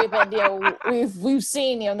we've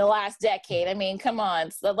seen, in the last decade? I mean, come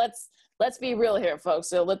on. So let's be real here, folks.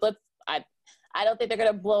 So I don't think they're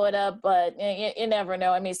going to blow it up, but you never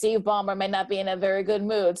know. I mean, Steve Ballmer may not be in a very good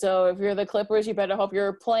mood. So if you're the Clippers, you better hope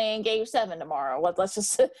you're playing Game 7 tomorrow. Let's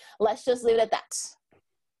just leave it at that.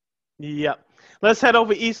 Yep. Let's head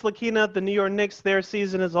over East Lakeena. The New York Knicks, their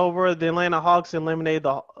season is over. The Atlanta Hawks eliminated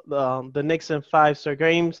the Knicks in 5 straight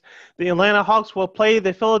games. The Atlanta Hawks will play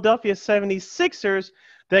the Philadelphia 76ers.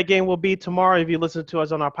 That game will be tomorrow if you listen to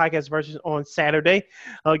us on our podcast version on Saturday.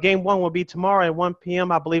 Game 1 will be tomorrow at 1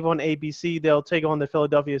 p.m., I believe, on ABC. They'll take on the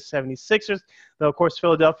Philadelphia 76ers. Though, of course,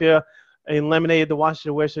 Philadelphia eliminated the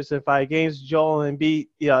Washington Wizards in 5 games. Joel Embiid,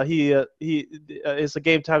 it's a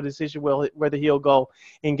game time decision whether he'll go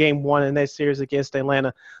in game 1 in that series against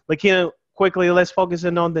Atlanta. Lakeena, quickly, let's focus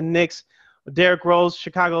in on the Knicks. Derrick Rose,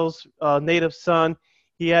 Chicago's native son,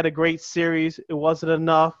 he had a great series. It wasn't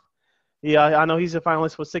enough. Yeah, I know he's a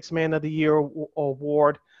finalist for 6th Man of the Year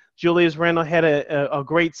award. Julius Randle had a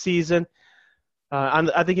great season.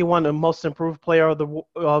 I think he won the Most Improved Player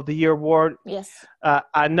of the Year award. Yes.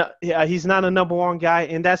 I know he's not a number 1 guy,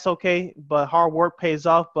 and that's okay. But hard work pays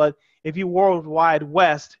off. But if you worldwide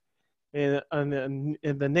West in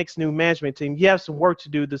the Knicks' new management team, you have some work to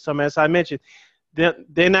do this summer. As I mentioned,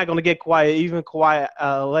 they're not going to get Kawhi. Even Kawhi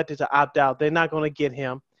elected to opt out. They're not going to get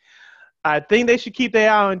him. I think they should keep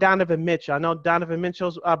their eye on Donovan Mitchell. I know Donovan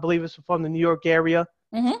Mitchell, I believe, is from the New York area.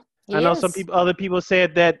 Mm-hmm. I know other people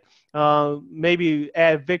said that maybe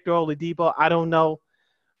add Victor Oladipo. I don't know,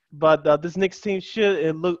 but this Knicks team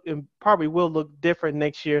and probably will look different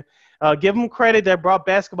next year. Give them credit that brought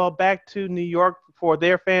basketball back to New York for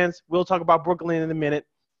their fans. We'll talk about Brooklyn in a minute,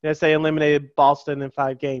 as they eliminated Boston in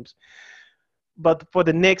 5 games. But for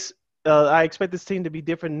the Knicks, I expect this team to be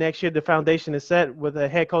different next year. The foundation is set with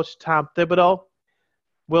head coach Tom Thibodeau.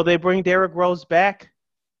 Will they bring Derrick Rose back?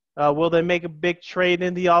 Will they make a big trade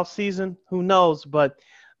in the offseason? Who knows? But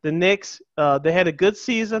the Knicks, they had a good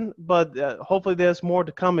season, but hopefully there's more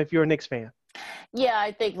to come if you're a Knicks fan. Yeah,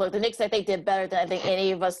 I think, the Knicks, did better than I think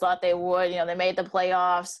any of us thought they would. They made the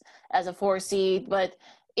playoffs as a 4 seed, but,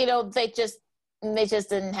 they just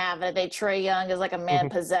didn't have it. Trae Young is like a man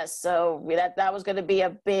possessed. So that was going to be a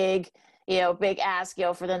big, big ask,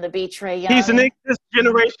 for them to beat Trae Young. He's this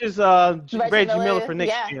generation's Reggie Miller for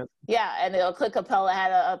Knicks yeah, fans. Yeah, and Clint Capella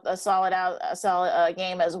had a solid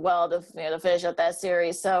game as well to finish up that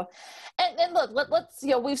series. So, and look, let's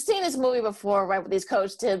we've seen this movie before, right? With these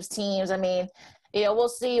Coach Tibbs teams. I mean, we'll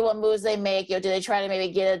see what moves they make. Do they try to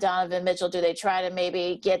maybe get a Donovan Mitchell? Do they try to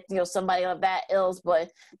maybe get somebody of that ills?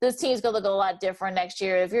 But this team's gonna look a lot different next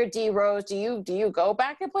year. If you're D Rose, do you go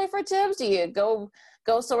back and play for Tibbs? Do you go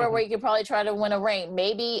somewhere where you could probably try to win a ring?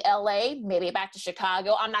 Maybe LA, maybe back to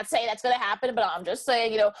Chicago. I'm not saying that's going to happen, but I'm just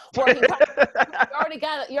saying, working.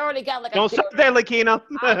 you already got like. Don't stop there, Lakeena.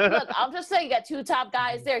 Look, I'm just saying you got two top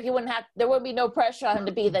guys there. There wouldn't be no pressure on him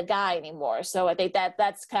to be the guy anymore. So I think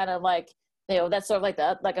that's kind of like, that's sort of like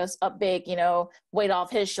a big, weight off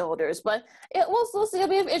his shoulders. But we'll see. It'll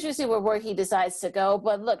be interesting to see where he decides to go.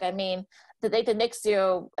 But look, I mean, the Knicks,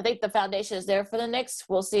 I think the foundation is there for the Knicks.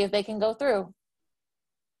 We'll see if they can go through.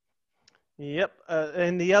 Yep.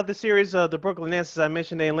 In the other series, the Brooklyn Nets, as I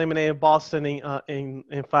mentioned, they eliminated Boston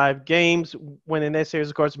in 5 games. Winning that series,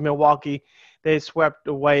 of course, Milwaukee, they swept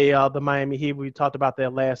away the Miami Heat. We talked about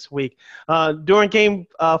that last week. During Game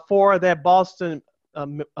 4 of that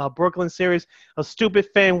Boston-Brooklyn series, a stupid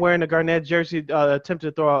fan wearing a Garnett jersey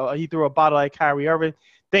attempted to threw a bottle at Kyrie Irving.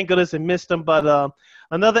 Thank goodness it missed him. But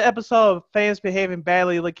another episode of fans behaving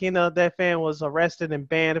badly. Lakeena, that fan was arrested and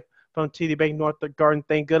banned from TD Bank North Garden.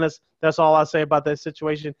 Thank goodness. That's all I'll say about that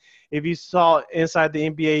situation. If you saw inside the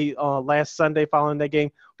NBA last Sunday following that game,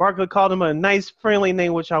 Barkley called him a nice, friendly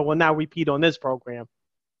name, which I will not repeat on this program.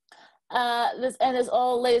 This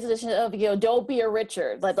old latest edition of don't be a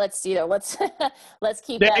Richard. Let's keep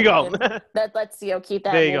there that. You go. Let's keep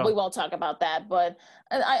that. We won't talk about that. But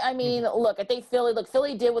I mean, look, I think Philly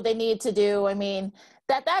did what they needed to do. I mean,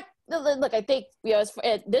 I think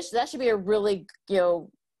that should be a really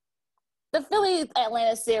the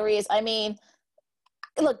Philly-Atlanta series, I mean,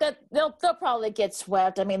 look, they'll probably get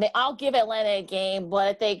swept. I mean, I'll give Atlanta a game, but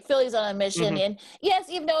I think Philly's on a mission. And yes,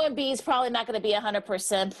 even though Embiid's probably not going to be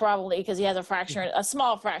 100%, probably because he has a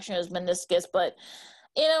small fraction of his meniscus, but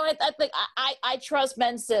I think I trust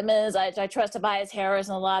Ben Simmons. I trust Tobias Harris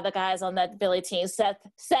and a lot of the guys on that Philly team.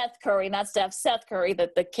 Seth Curry, not Steph. Seth Curry,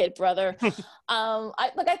 the kid brother.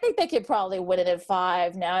 I think they could probably win it in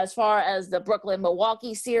 5. Now, as far as the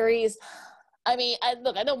Brooklyn-Milwaukee series, I mean, I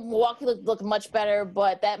know Milwaukee looked much better,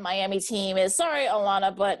 but that Miami team is, sorry,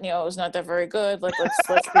 Alana, but it's not that very good.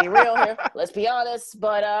 Let's be real here. Let's be honest.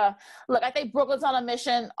 But look, I think Brooklyn's on a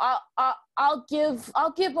mission. I'll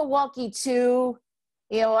give Milwaukee 2.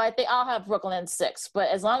 I think I'll have Brooklyn in 6. But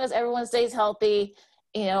as long as everyone stays healthy,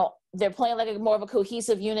 they're playing like more of a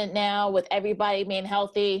cohesive unit now with everybody being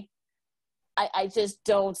healthy. I just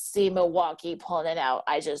don't see Milwaukee pulling it out.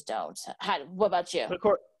 I just don't. What about you?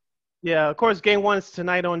 Of course, Game 1 is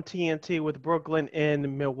tonight on TNT with Brooklyn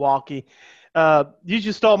and Milwaukee. You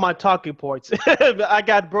just stole my talking points. I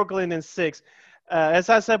got Brooklyn in 6. As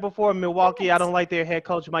I said before, Milwaukee, I don't like their head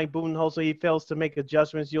coach, Mike Budenholzer. He fails to make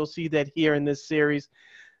adjustments. You'll see that here in this series.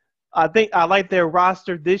 I think I like their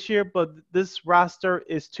roster this year, but this roster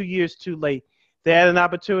is 2 years too late. They had an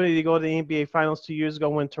opportunity to go to the NBA Finals 2 years ago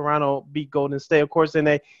when Toronto beat Golden State. Of course, in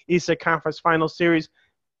the Eastern Conference Final Series,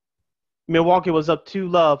 Milwaukee was up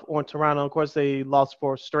 2-0 on Toronto. Of course, they lost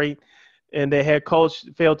 4 straight, and their head coach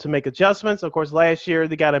failed to make adjustments. Of course, last year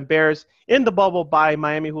they got embarrassed in the bubble by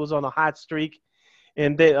Miami, who was on a hot streak.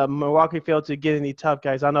 And Milwaukee failed to get any tough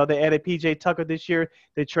guys. I know they added P.J. Tucker this year.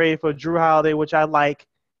 They traded for Drew Holiday, which I like.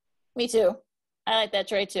 Me too. I like that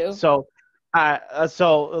trade too. So, like I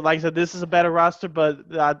said, this is a better roster, but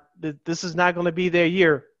this is not going to be their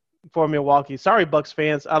year for Milwaukee. Sorry, Bucks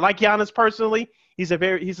fans. I like Giannis personally. He's a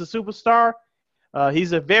superstar.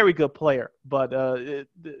 He's a very good player. But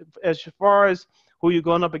as far as who you're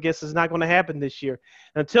going up against, is not going to happen this year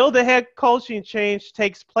until the head coaching change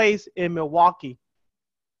takes place in Milwaukee.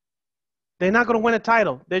 They're not going to win a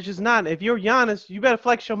title. They're just not. If you're Giannis, you better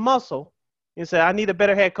flex your muscle and say, I need a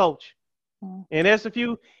better head coach. And there's a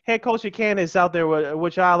few head coaching candidates out there,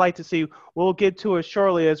 which I like to see. We'll get to it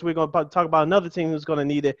shortly as we're going to talk about another team who's going to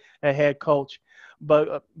need a head coach.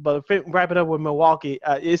 But wrap it up with Milwaukee.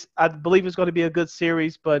 I believe it's going to be a good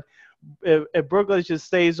series, but if Brooklyn just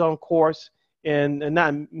stays on course and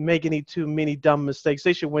not make any too many dumb mistakes,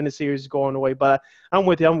 they should win the series going away. But I'm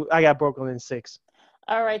with you. I got Brooklyn in 6.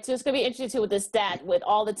 All right, so it's going to be interesting, too, with this stat, with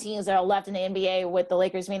all the teams that are left in the NBA, with the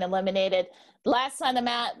Lakers being eliminated. Last time the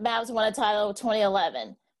Mavs won a title,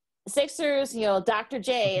 2011. The Sixers, Dr.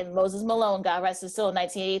 J and Moses Malone got arrested still in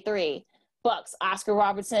 1983. Bucks, Oscar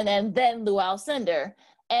Robertson, and then Lou Alcindor.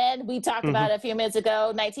 And we talked about it a few minutes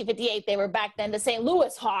ago, 1958, they were back then the St.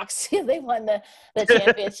 Louis Hawks. They won the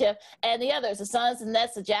championship. And the others, the Suns, the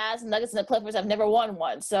Nets, the Jazz, the Nuggets, and the Clippers have never won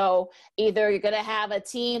one. So either you're going to have a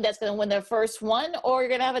team that's going to win their first one, or you're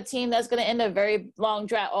going to have a team that's going to end a very long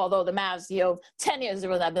drought. Although the Mavs, 10 years is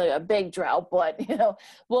really not a big drought, but,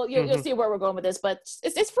 well, you'll see where we're going with this. But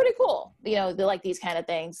it's pretty cool. They like these kind of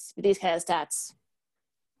things, these kind of stats.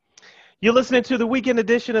 You're listening to the weekend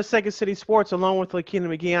edition of Second City Sports along with Lakeena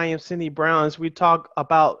McGee. I am Cindy Brown as we talk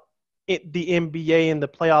about the NBA and the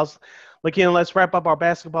playoffs. Lakeena, let's wrap up our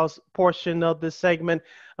basketball portion of this segment.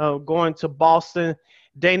 Going to Boston.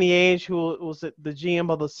 Danny Ainge, who was the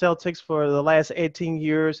GM of the Celtics for the last 18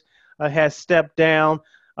 years, has stepped down.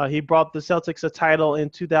 He brought the Celtics a title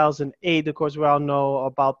in 2008. Of course, we all know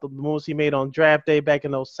about the moves he made on draft day back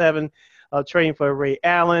in 2007. Trading for Ray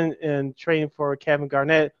Allen and trading for Kevin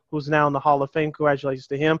Garnett, who's now in the Hall of Fame. Congratulations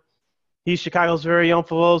to him. He's Chicago's very own.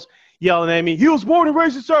 For those yelling at me, he was born and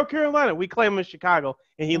raised in South Carolina. We claim him in Chicago,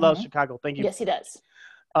 and he loves Chicago. Thank you. Yes, he does.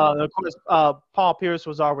 Of course, Paul Pierce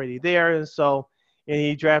was already there, and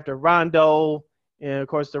he drafted Rondo, and, of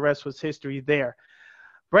course, the rest was history there.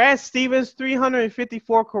 Brad Stevens,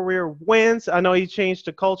 354 career wins. I know he changed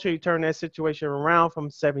the culture. He turned that situation around from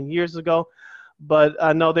 7 years ago. But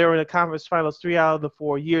I know they were in the conference finals 3 out of the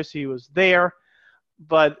 4 years he was there.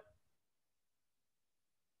 But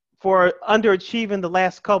for underachieving the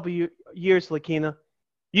last couple of years, Lakeena,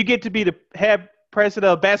 you get to be the head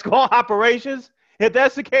president of basketball operations. If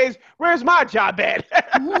that's the case, where's my job at?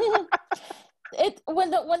 When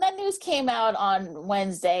that news came out on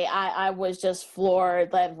Wednesday, I was just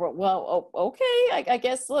floored. That okay, I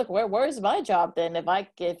guess. Look, where's my job then?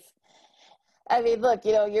 I mean, look,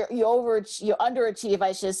 you underachieve,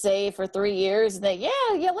 I should say, for 3 years, and then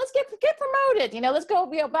let's get promoted. Let's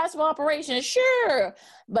go basketball operations, sure.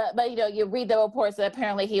 But you read the reports that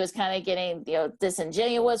apparently he was kind of getting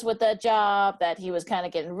disingenuous with that job, that he was kind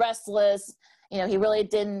of getting restless. He really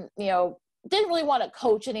didn't really want to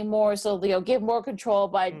coach anymore, so give more control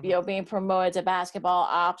by being promoted to basketball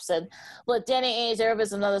ops. And look, Danny Ainge, there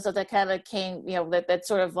was another stuff that kind of came, that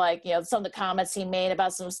sort of like some of the comments he made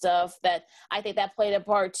about some stuff that I think that played a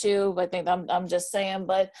part too. But I think I'm just saying,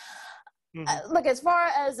 but. Look, as far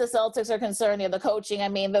as the Celtics are concerned, the coaching, I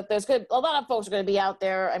mean, look, a lot of folks are going to be out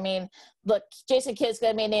there. I mean, look, Jason Kidd's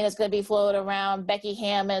going to be a name that's going to be floated around. Becky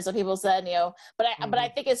Hammond, so people said, but I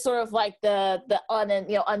think it's sort of like the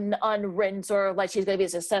unwritten sort of like she's going to be a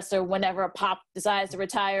successor whenever Pop decides to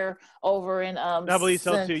retire over in I believe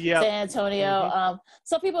so too. Yeah. San Antonio.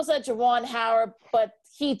 Some people said Juwan Howard, but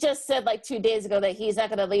he just said like 2 days ago that he's not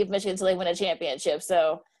going to leave Michigan until they win a championship.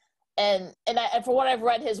 So. And for what I've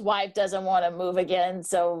read, his wife doesn't want to move again.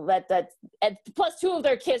 So and plus 2 of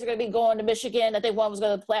their kids are going to be going to Michigan. I think one was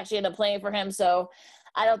going to actually end up playing for him. So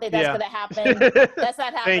I don't think that's going to happen. That's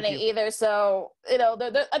not happening either. So,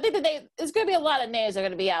 I think that there's going to be a lot of names that are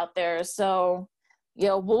going to be out there. So,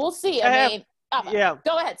 we'll see. Go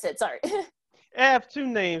ahead, Sid. Sorry. I have 2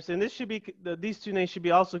 names, and these 2 names should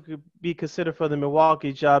also be considered for the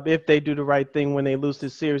Milwaukee job if they do the right thing when they lose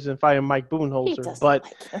this series and fire Mike Budenholzer. He doesn't like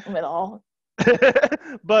him at all.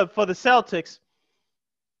 But for the Celtics,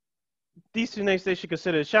 these 2 names they should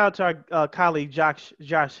consider. Shout out to our colleague Josh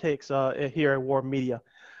Hicks here at War Media.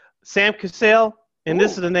 Sam Cassell, and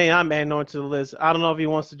this is the name I'm adding on to the list. I don't know if he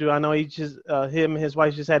wants to do. I know he just him and his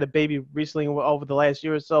wife just had a baby recently over the last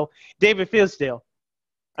year or so. David Fizdale.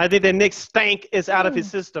 I think that Nick Stank is out of his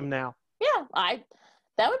system now. Yeah,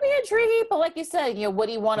 that would be intriguing. But like you said, would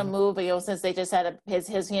he want to move? Since they just had his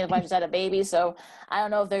wife just had a baby, so I don't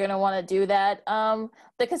know if they're going to want to do that.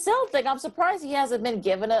 The Cassell thing, I'm surprised he hasn't been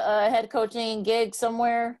given a head coaching gig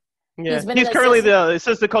somewhere. Yeah, he's currently the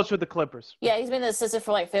assistant coach with the Clippers. Yeah, he's been the assistant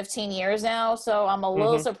for like 15 years now, so I'm a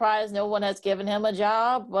little surprised no one has given him a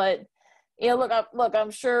job, but. Look, I'm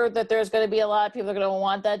sure that there's going to be a lot of people that are going to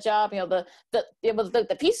want that job.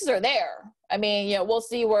 The pieces are there. I mean, we'll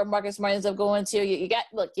see where Marcus Smart ends up going to. You got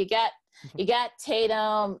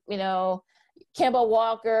Tatum, Kemba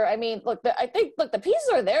Walker. I mean, I think the pieces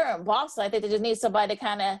are there in Boston. I think they just need somebody to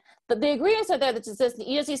kind of the ingredients are there.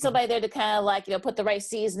 You just need somebody there to kind of like put the right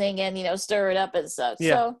seasoning and stir it up and stuff.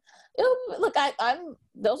 Yeah. So. Look,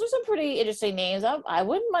 those are some pretty interesting names. I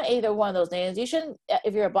wouldn't mind either one of those names. You shouldn't,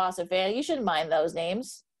 if you're a Boston fan, you shouldn't mind those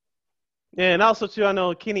names. Yeah, and also, too, I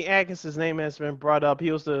know Kenny Atkinson's name has been brought up. He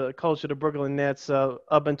was the coach of the Brooklyn Nets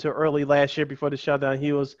up until early last year before the shutdown.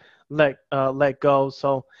 He was let go.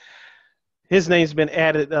 So his name's been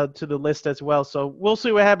added to the list as well. So we'll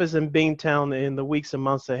see what happens in Beantown in the weeks and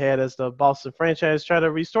months ahead as the Boston franchise try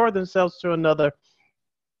to restore themselves to another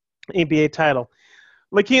NBA title.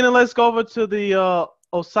 Lakeena, let's go over to the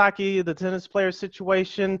Osaka, the tennis player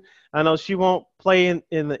situation. I know she won't play in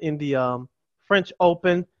the French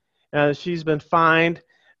Open. She's been fined,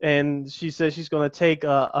 and she says she's going to take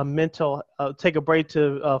take a break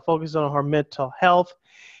to focus on her mental health.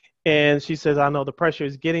 And she says, I know the pressure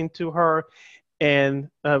is getting to her, and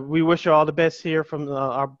we wish her all the best here from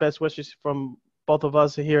our best wishes from both of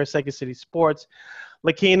us here at Second City Sports.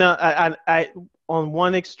 Lakeena, on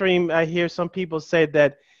one extreme, I hear some people say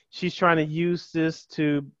that she's trying to use this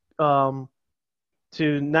to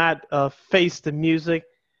not face the music.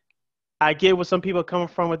 I get where some people are coming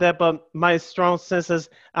from with that, but my strong sense is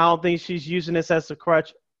I don't think she's using this as a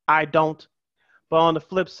crutch. I don't. But on the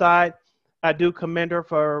flip side, I do commend her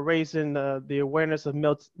for raising the awareness of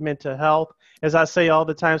mental health. As I say all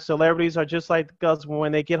the time, celebrities are just like us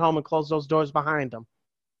when they get home and close those doors behind them.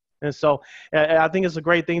 And so I think it's a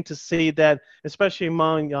great thing to see that, especially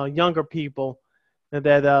among younger people,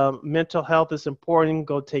 that mental health is important.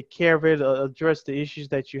 Go take care of it, address the issues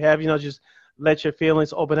that you have, just let your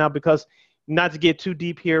feelings open out, because not to get too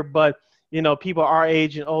deep here, but people our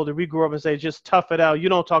age and older, we grew up and say, just tough it out. You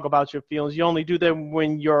don't talk about your feelings. You only do that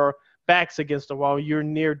when your back's against the wall, you're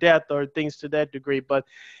near death or things to that degree. But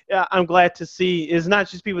I'm glad to see it's not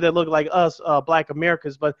just people that look like us, Black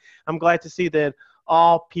Americans, but I'm glad to see that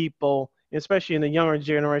all people, especially in the younger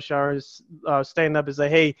generation, are standing up and say,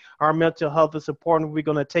 hey, our mental health is important. We're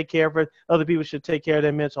going to take care of it. Other people should take care of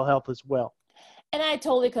their mental health as well. And I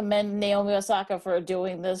totally commend Naomi Osaka for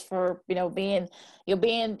doing this, for being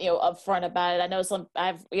upfront about it. I know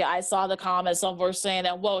I saw the comments. Some were saying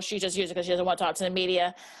that, well, she just used it because she doesn't want to talk to the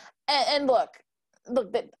media. And look,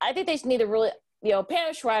 I think they need to really,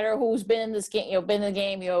 Pam Schreider, who's been in this game, been in the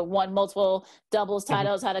game, won multiple doubles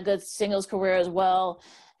titles, had a good singles career as well.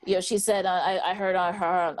 She said, I heard on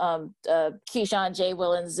her Keyshawn, J.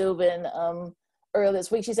 Will, and Zubin earlier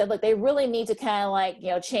this week, she said, look, they really need to kind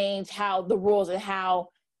of change how the rules and how,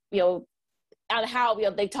 they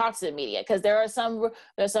talk to the media, because there's some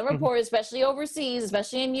reporters, especially overseas,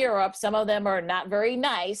 especially in Europe, some of them are not very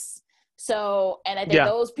nice. So, and I think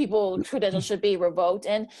those people credentials should be revoked.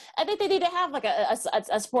 And I think they need to have like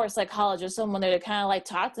a sports psychologist, someone there to kind of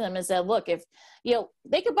talk to them and say, look, if,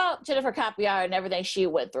 think about Jennifer Capriati and everything she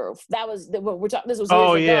went through. That was, this was years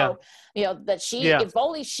ago, that if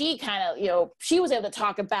only she kind of, she was able to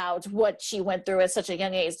talk about what she went through at such a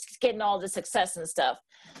young age, getting all the success and stuff.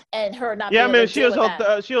 And her not being able to she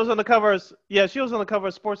was on the cover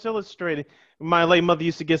of Sports Illustrated. My late mother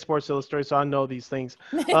used to get Sports Illustrated, so I know these things.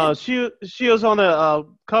 She was on a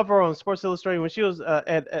cover on Sports Illustrated when she was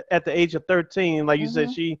at the age of 13. Like you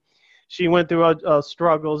said, she went through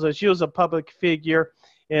struggles. She was a public figure,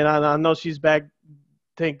 and I know she's back,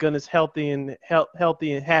 thank goodness, healthy and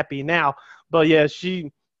happy now. But yeah,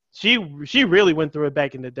 she really went through it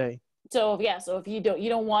back in the day. So if you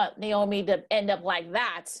don't want Naomi to end up like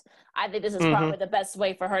that, I think this is probably the best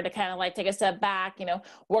way for her to kind of take a step back,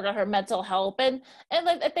 work on her mental health. And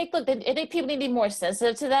I think people need to be more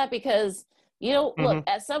sensitive to that, because, look,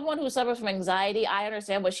 as someone who suffers from anxiety, I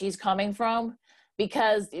understand where she's coming from,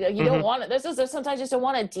 because, you don't want to, there's sometimes you just don't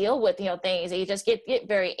want to deal with, things, and you just get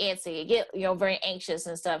very antsy, you get, very anxious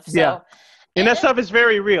and stuff. So, and that stuff is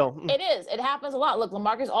very real. It is. It happens a lot. Look,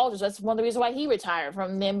 LaMarcus Aldridge, that's one of the reasons why he retired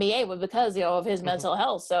from the NBA, was because, of his mental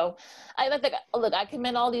health. So I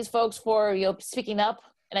commend all these folks for, speaking up,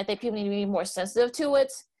 and I think people need to be more sensitive to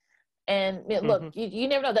it. And look, you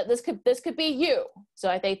never know that this could be you. So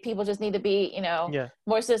I think people just need to be,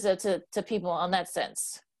 more sensitive to people on that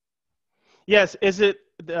sense. Yes. Is it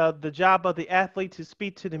the job of the athlete to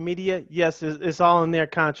speak to the media? Yes, it's all in their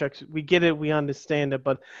contracts. We get it. We understand it.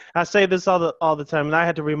 But I say this all the time, and I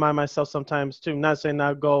had to remind myself sometimes too, not saying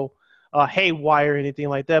I go haywire or anything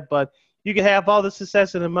like that, but you can have all the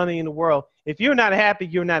success and the money in the world. If you're not happy,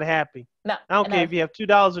 you're not happy. No, I don't care if you have $2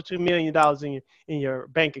 or $2 million in your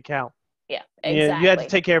bank account. Yeah, exactly. You have to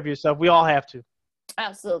take care of yourself. We all have to.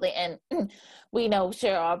 Absolutely. And we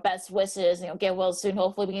share our best wishes, get well soon.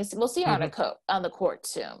 Hopefully we'll see her on the court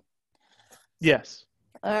soon. Yes.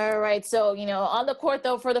 All right. So, on the court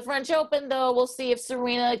though, for the French Open though, we'll see if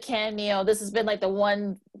Serena can, this has been like the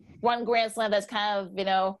one Grand Slam that's kind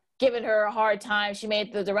of, given her a hard time. She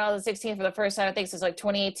made the round of the 16 for the first time, I think, since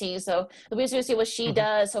 2018. So we'll be interested to see what she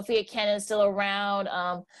does. Sofia Kenin's still around.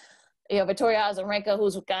 Victoria Azarenka,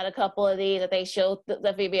 who's got a couple of these that they showed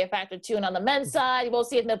that may be a factor too. And on the men's side, we'll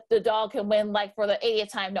see if the dog can win for the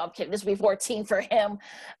 80th time. No, I'm kidding. This will be 14 for him.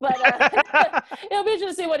 But it'll be interesting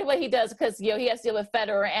to see what he does, because he has to deal with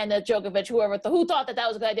Federer and Djokovic, who thought that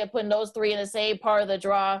was a good idea, putting those three in the same part of the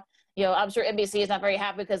draw. I'm sure NBC is not very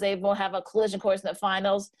happy because they won't have a collision course in the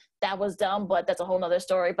finals. That was dumb, but that's a whole nother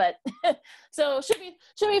story. But so should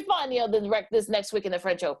be fun, this next week in the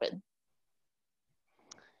French Open.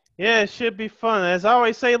 Yeah, it should be fun. As I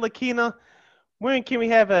always say, Lakeena, when can we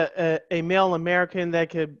have a male American that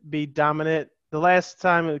could be dominant? The last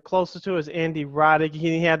time closest to is Andy Roddick.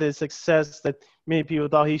 He had the success that many people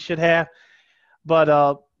thought he should have.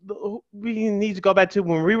 But we need to go back to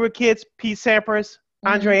when we were kids, Pete Sampras,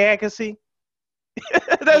 Andre Agassi.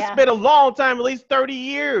 That's been a long time, at least 30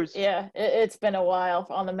 years. Yeah, it's been a while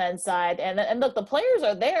on the men's side. And look, the players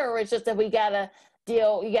are there. It's just that you got to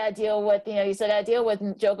deal with, you still got to deal with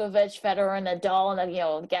Djokovic, Federer, and Nadal,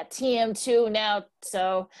 and got TM2 now.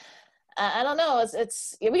 So I don't know.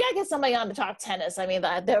 It's we got to get somebody on to talk tennis. I mean,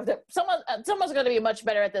 someone's going to be much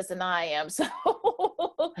better at this than I am. So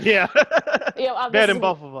yeah, better than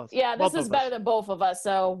both of us. Yeah, this is better than both of us.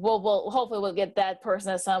 So we'll hopefully get that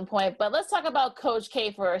person at some point. But let's talk about Coach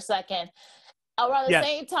K for a second. Around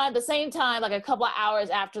the same time, like a couple of hours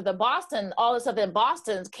after all of a sudden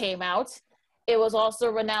Boston's came out. It was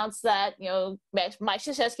also announced that, Mike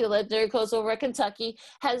Krzyzewski, legendary coach over at Kentucky,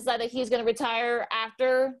 has decided he's going to retire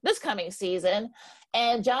after this coming season.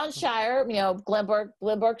 And Jon Scheyer,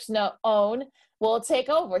 Glenberg's own, will take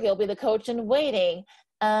over. He'll be the coach in waiting.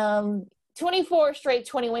 24 straight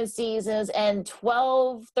 20-win seasons and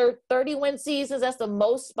 12 30-win seasons. That's the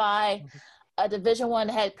most by a Division I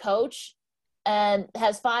head coach. And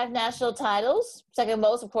has 5 national titles, second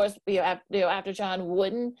most, of course, after John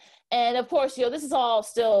Wooden. And of course, this is all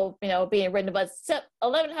still, being written, but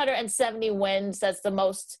 1,170 wins. That's the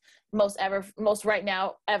most right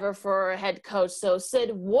now ever for a head coach. So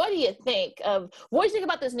Sid, what do you think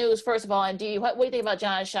about this news, first of all? And what do you think about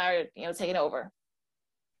Jon Scheyer, taking over?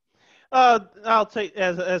 I'll take,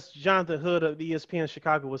 as Jonathan Hood of ESPN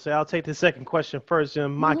Chicago would say, I'll take the second question first,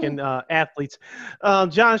 mocking athletes. Jon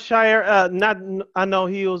Scheyer, I know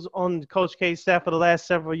he was on Coach K's staff for the last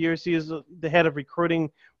several years. He is the head of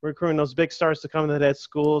recruiting those big stars to come to that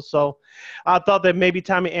school. So I thought that maybe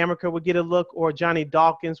Tommy Amaker would get a look, or Johnny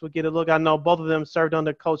Dawkins would get a look. I know both of them served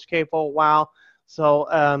under Coach K for a while. So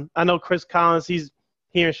I know Chris Collins, he's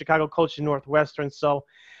here in Chicago coaching Northwestern. So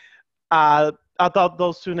I thought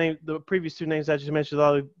those two names, the previous two names I just mentioned,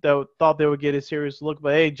 thought they would get a serious look.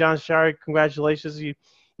 But hey, Jon Scheyer, congratulations! You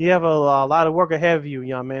have a lot of work ahead of you,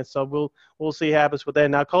 young man. So we'll see what happens with that.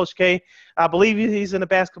 Now, Coach K, I believe he's in the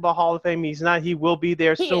Basketball Hall of Fame. He's not. He will be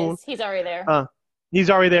there soon. He's already there. He's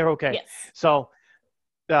already there. Okay. Yes. So,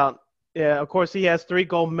 of course, he has 3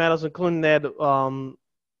 gold medals, including that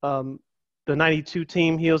the 92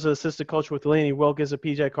 team. He was an assistant coach with Lenny Wilkins and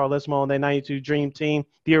PJ Carlesimo on that 92 Dream Team,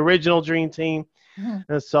 the original Dream Team.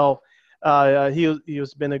 And so he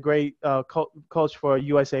has been a great coach for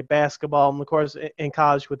USA basketball. And of course, in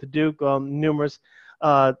college with the Duke, numerous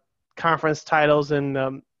conference titles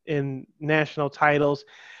and national titles.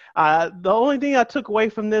 The only thing I took away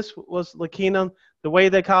from this was, Lakeena, the way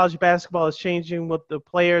that college basketball is changing, with the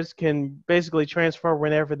players can basically transfer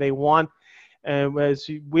whenever they want. And as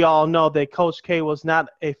we all know, that Coach K was not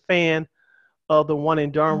a fan of the one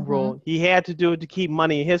and done rule. He had to do it to keep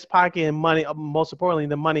money in his pocket, and money, most importantly,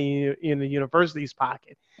 the money in the university's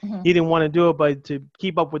pocket. He didn't want to do it, but to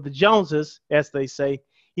keep up with the Joneses, as they say,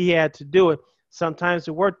 he had to do it. Sometimes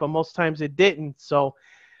it worked, but most times it didn't. So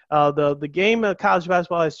the game of college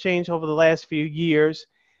basketball has changed over the last few years.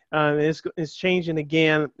 It's changing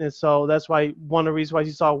again, and so that's why one of the reasons why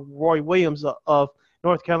you saw Roy Williams of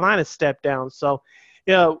North Carolina step down. So,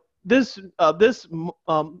 this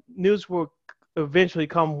news will eventually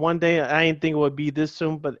come one day. I didn't think it would be this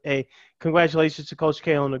soon, but hey, congratulations to Coach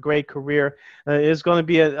K on a great career. It's going to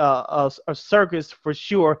be a circus for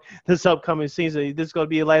sure this upcoming season. This is going to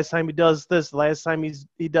be the last time he does this, the last time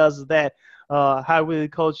he does that. How will he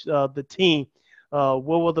coach the team? What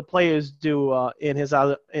will the players do in his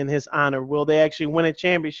honor? Will they actually win a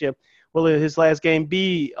championship? Will his last game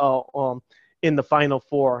be in the Final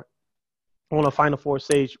Four, on a Final Four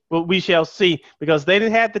stage? Well, we shall see, because they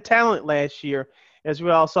didn't have the talent last year. As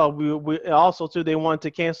we all saw, we also, too, they wanted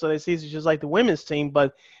to cancel their season just like the women's team,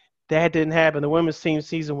 but that didn't happen. The women's team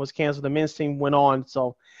season was canceled. The men's team went on.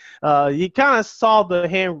 So he kind of saw the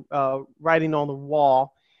hand writing on the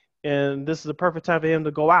wall, and this is the perfect time for him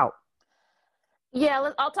to go out.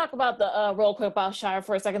 Yeah, I'll talk about the real quick about Scheyer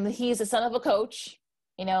for a second. He's the son of a coach.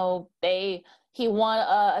 He won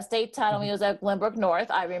a state title when he was at Glenbrook North.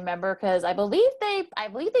 I remember, because I believe they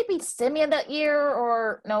beat Simeon that year,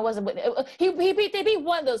 or no, it wasn't. They beat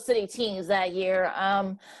one of those city teams that year.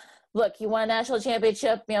 Look, he won a national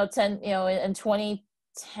championship, in 20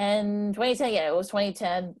 2010. Yeah, it was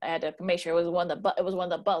 2010. I had to make sure it was one of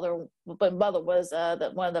the Butler, but Butler was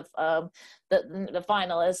one of the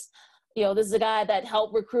finalists. This is a guy that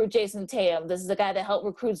helped recruit Jason Tatum. This is a guy that helped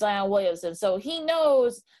recruit Zion Williamson. So he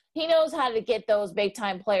knows how to get those big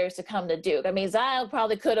time players to come to Duke. I mean, Zion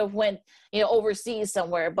probably could have went overseas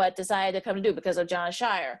somewhere, but decided to come to Duke because of Jon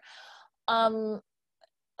Scheyer.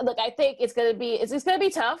 Look, I think it's gonna be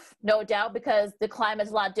tough, no doubt, because the climate's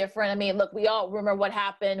a lot different. I mean, look, we all remember what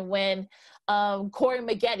happened when Corey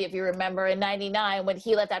Maggette, if you remember, in '99 when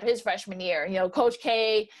he left after his freshman year. Coach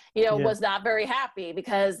K, was not very happy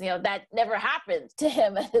because that never happened to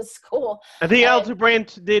him at his school. I think Alton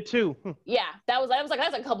Brand did too. Yeah, that's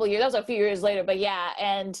a couple of years. That was a few years later, but yeah,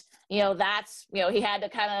 and that's he had to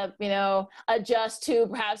kind of adjust to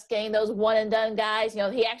perhaps getting those one and done guys.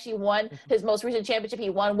 He actually won his most recent championship. He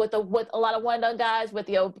won with a lot of one and done guys with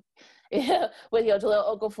with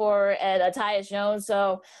Jahlil Okafor and Tyus Jones.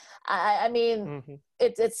 So I mean,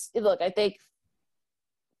 it's look. I think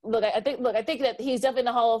that he's definitely in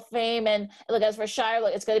the Hall of Fame. And look, as for Scheyer,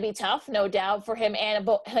 look, it's going to be tough, no doubt, for him and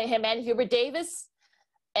Hubert Davis.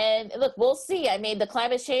 And look, we'll see. I mean, the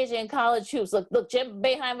climate's changing in college hoops. Look, Jim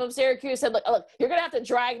Boeheim of Syracuse said, look, you're going to have to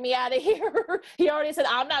drag me out of here. He already said,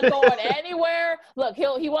 I'm not going anywhere. Look,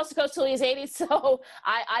 he wants to coach till he's 80. So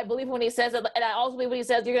I believe when he says it. And I also believe when he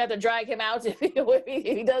says you're going to have to drag him out if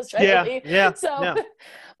he does try to leave. Yeah. So, yeah.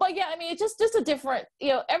 But yeah, I mean, it's just a different,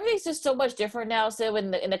 everything's just so much different now. So in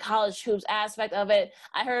the college hoops aspect of it,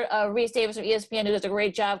 I heard Reese Davis from ESPN, who does a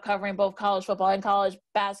great job covering both college football and college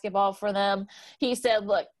basketball for them. He said,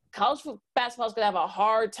 look, college basketball is going to have a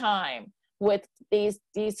hard time with these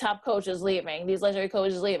top coaches leaving, these legendary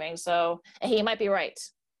coaches leaving. So, and he might be right.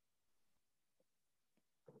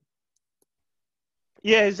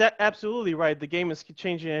 Yeah, he's absolutely right. The game is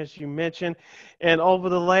changing, as you mentioned. And over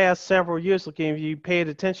the last several years, if you paid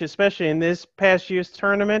attention, especially in this past year's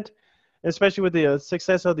tournament, especially with the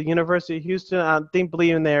success of the University of Houston, I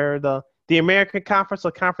believe in the American Conference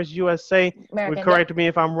or Conference USA. Would correct me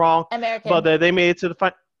if I'm wrong. American. But they made it to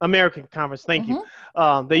the American Conference. Thank you.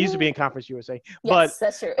 They used to be in Conference USA. Yes,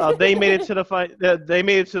 that's true. They made it to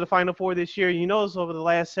the Final Four this year. You notice over the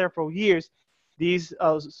last several years, these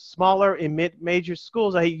smaller and mid-major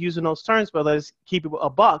schools, I hate using those terms, but let's keep it a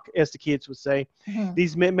buck, as the kids would say.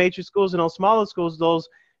 These mid-major schools and those smaller schools, those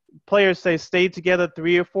players stay together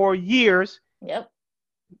 3 or 4 years. Yep.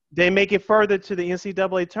 They make it further to the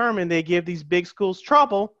NCAA tournament. They give these big schools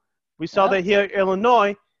trouble. We saw that here in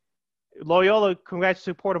Illinois. Loyola, congrats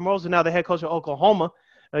to Porter Moser, now the head coach of Oklahoma.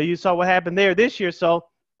 You saw what happened there this year. So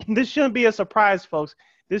this shouldn't be a surprise, folks.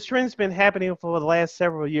 This trend's been happening for the last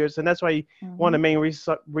several years, and that's why one of the main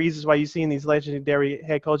reasons why you're seeing these legendary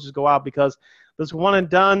head coaches go out, because this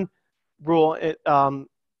one-and-done rule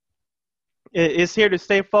is here to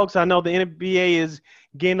stay, folks. I know the NBA is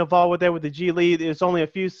getting involved with that with the G League. There's only a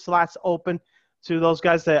few slots open to those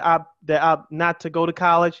guys that opt not to go to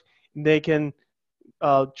college. They can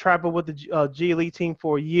travel with the G League team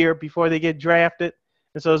for a year before they get drafted.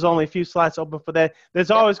 And so there's only a few slots open for that.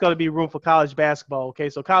 There's always going to be room for college basketball, okay?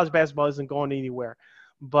 So college basketball isn't going anywhere.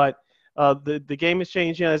 But the game is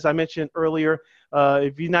changing. As I mentioned earlier,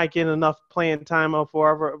 if you're not getting enough playing time or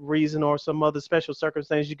for whatever reason or some other special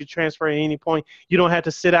circumstance, you can transfer at any point. You don't have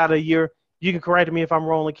to sit out a year. You can correct me if I'm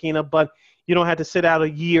wrong, Lakeena, but you don't have to sit out a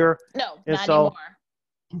year. No, not anymore.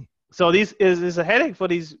 So this is a headache for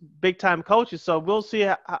these big-time coaches. So we'll see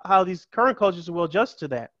how these current coaches will adjust to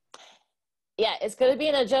that. Yeah, it's going to be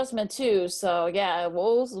an adjustment too. So yeah,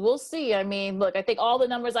 we'll see. I mean, look, I think all the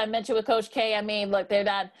numbers I mentioned with Coach K, I mean, look, they're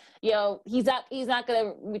not, he's not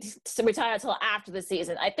going to retire until after the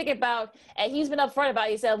season. I think and he's been upfront about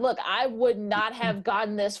it. He said, look, I would not have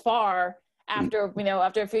gotten this far after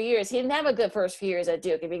a few years. He didn't have a good first few years at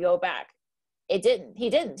Duke. If you go back,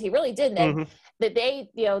 he really didn't. And the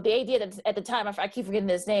AD at the time, I keep forgetting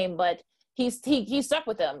his name, but he stuck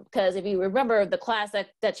with them, because if you remember the class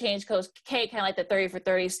that changed Coach K, kind of like the 30 for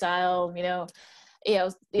 30 style,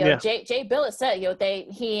 Jay Billis said,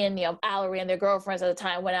 he and Allery and their girlfriends at the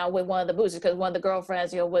time went out with one of the boosters, because one of the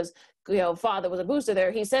girlfriends, father was a booster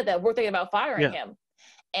there. He said that we're thinking about firing him,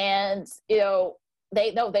 and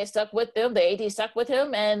they stuck with them. The AD stuck with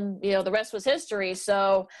him, and the rest was history.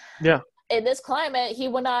 So in this climate, he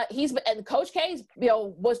would not. And Coach K,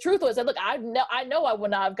 was truthful and said, "Look, I know I would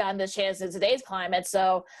not have gotten this chance in today's climate."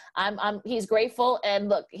 So he's grateful, and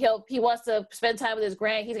look, he wants to spend time with his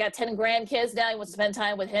He's got 10 grandkids now. He wants to spend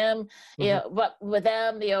time with him, but with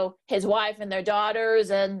them, his wife and their daughters,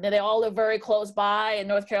 and they all live very close by in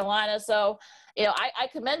North Carolina. So I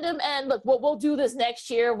commend them. And look, we'll do this next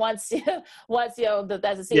year once as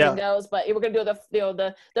the season goes. But we're gonna do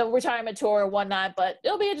the retirement tour and whatnot. But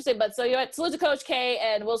it'll be interesting. But so salute to Coach K,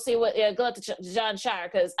 and we'll see what good luck to Jon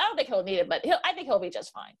Scheyer, because I don't think he'll need it, but I think he'll be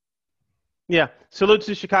just fine. Yeah, salute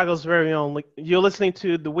to Chicago's very own. You're listening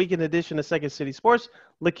to the weekend edition of Second City Sports.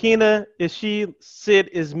 Lakeena is she, Sid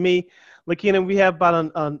is me. Lakeena, we have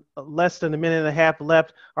about less than a minute and a half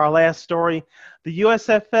left. Our last story. The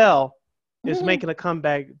USFL is making a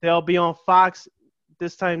comeback. They'll be on Fox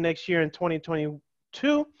this time next year in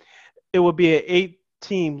 2022. It will be an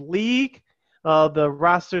 8-team league. The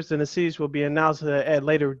rosters and the cities will be announced at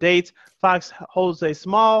later dates. Fox holds a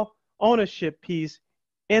small ownership piece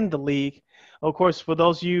in the league. Of course, for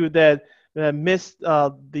those of you that missed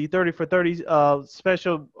the 30 for 30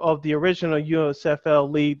 special of the original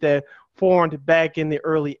USFL league that formed back in the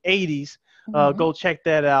early 80s, go check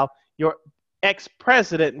that out. Your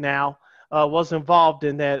ex-president now was involved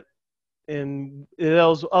in that, and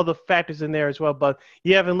those other factors in there as well. But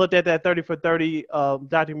you haven't looked at that 30 for 30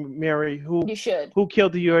 documentary, Who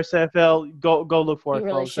Killed the USFL? Go look for it,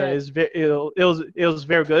 really folks. It was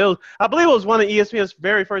very good. I believe it was one of ESPN's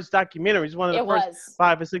very first documentaries, one of the first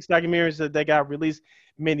 5 or 6 documentaries that they got released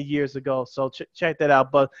many years ago. So check that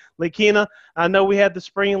out. But Lakeena, I know we had the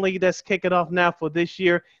spring league that's kicking off now for this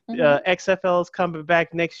year. XFL is coming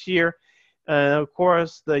back next year. Of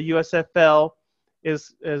course, the USFL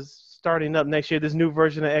is starting up next year. This new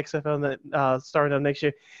version of XFL that starting up next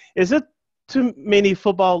year. Is it too many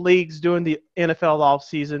football leagues during the NFL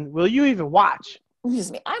offseason? Will you even watch?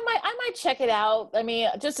 Excuse me. I might check it out. I mean,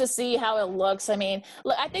 just to see how it looks. I mean,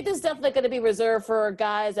 look, I think this is definitely going to be reserved for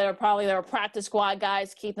guys that are practice squad guys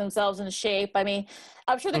to keep themselves in shape. I mean,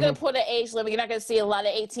 I'm sure they're going to put an age limit. You're not going to see a lot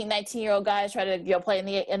of 18, 19-year-old guys try to play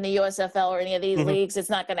in the USFL or any of these leagues. It's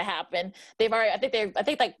not going to happen. They've already. I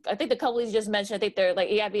think the couple you just mentioned. I think they're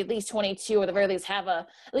you got to be at least 22, or at the very least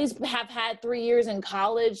have had 3 years in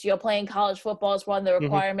college. Playing college football is one of the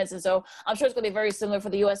requirements, and so I'm sure it's going to be very similar for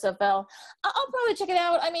the USFL. I'll probably check it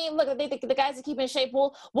out. I mean, look, they think the guys that keep in shape.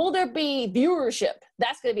 Will there be viewership?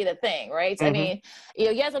 That's going to be the thing, right? I mean,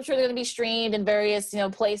 yes, I'm sure they're going to be streamed in various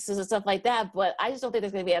places and stuff like that, but I just don't think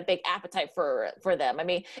there's going to be a big appetite for them. I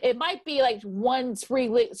mean, it might be like one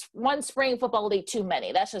spring football league too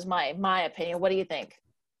many. That's just my opinion. What do you think?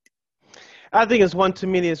 I think it's one too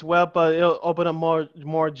many as well, but it'll open up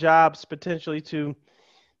more jobs potentially to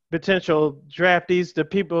potential draftees, the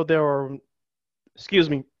people that were,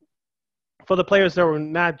 for the players that were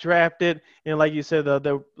not drafted, and like you said,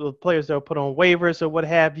 the players that were put on waivers or what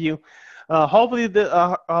have you. Hopefully,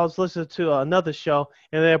 I was listening to another show,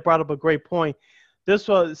 and they brought up a great point. This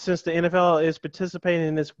was, since the NFL is participating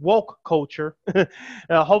in this woke culture,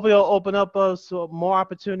 hopefully it'll open up more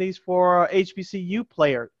opportunities for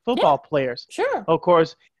HBCU football players. Sure. Of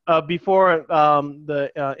course, before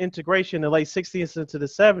the integration in the late 60s into the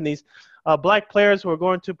 70s, black players were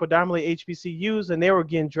going to predominantly HBCUs, and they were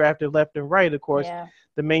getting drafted left and right. Of course,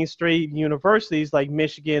 the mainstream universities like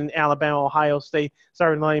Michigan, Alabama, Ohio State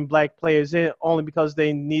started letting black players in only because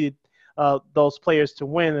they needed those players to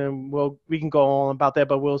win, and we can go on about that,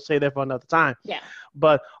 but we'll say that for another time. Yeah.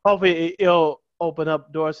 But hopefully it'll open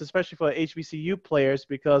up doors, especially for HBCU players,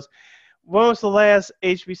 because when was the last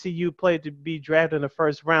HBCU player to be drafted in the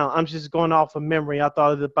first round? I'm just going off of memory. I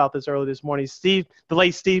thought about this earlier this morning. The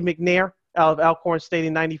late Steve McNair out of Alcorn State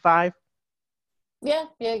in '95. Yeah,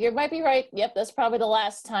 you might be right. Yep, that's probably the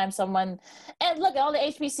last time someone. And look, all the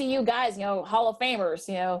HBCU guys, Hall of Famers,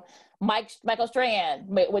 Michael Strahan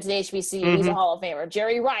went to the HBCU. He's a Hall of Famer.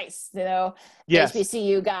 Jerry Rice,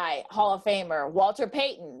 HBCU guy, Hall of Famer. Walter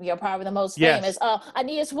Payton, probably the most famous.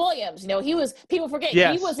 Aeneas Williams, people forget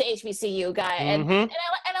he was the HBCU guy. And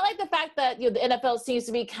I like the fact that the NFL seems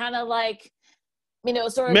to be kind of like,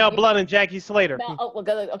 sort of Mel Blount and Jackie Slater.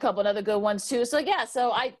 A couple of other good ones too. So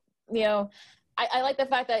I like the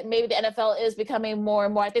fact that maybe the NFL is becoming more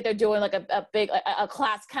and more. I think they're doing like a big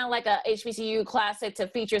class, kind of like a HBCU classic, to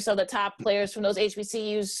feature some of the top players from those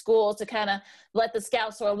HBCU schools, to kind of let the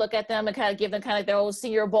scouts sort of look at them and kind of give them kind of their own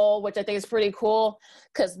Senior Bowl, which I think is pretty cool,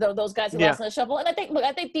 because those guys are lost in the shuffle. And I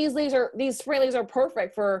think these spring leagues are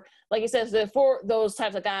perfect for, like you said, for those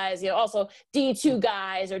types of guys. Also D2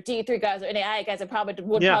 guys or D3 guys or NAIA guys that probably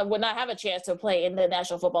would not have a chance to play in the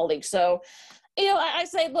National Football League. So. I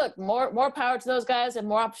say, look, more power to those guys and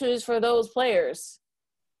more opportunities for those players.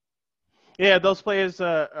 Yeah, those players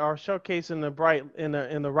are showcased in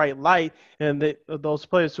the right light, and those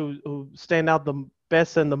players who stand out the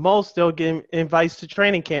best and the most, they'll get invites to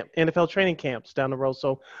NFL training camps down the road.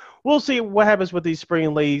 So we'll see what happens with these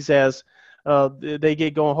spring leagues as they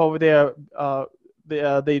get going over there.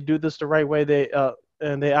 they do this the right way.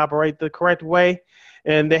 And they operate the correct way,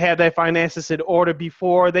 and they have their finances in order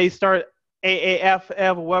before they start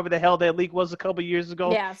AAFF or whatever the hell that league was a couple years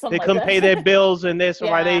ago. Yeah, something They like couldn't that. pay their bills, and that's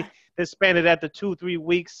why Yeah. they spent it after 2-3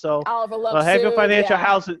 weeks. So Oliver Love have your sued, financial yeah.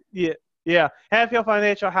 house, yeah, have your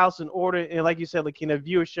financial house in order, and like you said, Lakeena,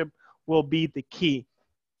 viewership will be the key.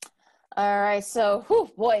 All right, so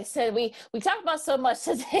boy, Sid, we talked about so much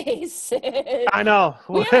today, Sid. I know.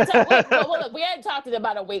 We haven't look, we hadn't talked in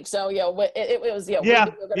about a week, so it was we knew we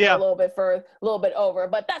were gonna go a little bit over,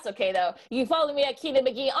 but that's okay though. You can follow me at Keena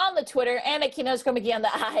McGee on the Twitter and at Keena_McGee on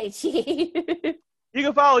the IG. You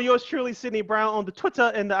can follow yours truly, Sydney Brown, on the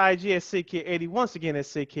Twitter and the IG at SidKid80. Once again, at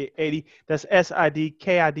SidKid80. That's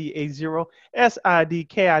SIDKID80.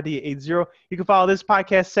 SIDKID80. You can follow this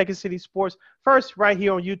podcast, Second City Sports, first right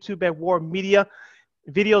here on YouTube at War Media.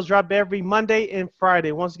 Videos drop every Monday and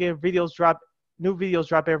Friday. Once again, new videos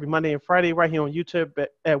drop every Monday and Friday right here on YouTube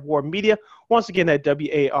at War Media. Once again, at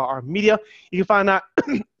WARR Media. You can find out,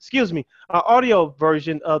 our audio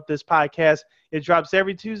version of this podcast. It drops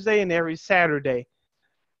every Tuesday and every Saturday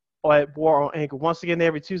at War on Anchor. Once again,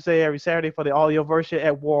 every Tuesday, every Saturday for the audio version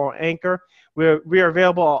at War on Anchor. We are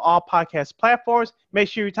available on all podcast platforms. Make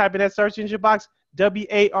sure you type in that search engine box,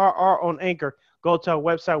 WARR on Anchor. Go to our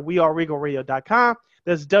website, weareregalradio.com.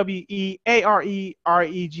 That's WEAREREGAL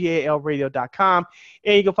radio.com.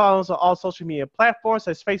 And you can follow us on all social media platforms.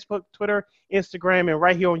 That's Facebook, Twitter, Instagram, and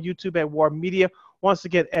right here on YouTube at War Media. Once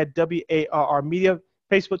again, at WARR Media,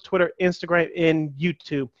 Facebook, Twitter, Instagram, and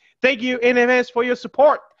YouTube. Thank you in advance for your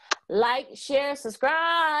support. Like, share,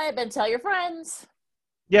 subscribe, and tell your friends.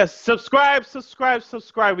 Yes, subscribe.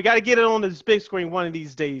 We got to get it on this big screen one of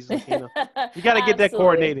these days. You got to get that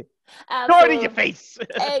coordinated. Throw it in your face.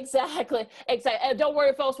 Exactly. And don't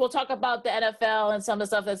worry, folks. We'll talk about the NFL and some of the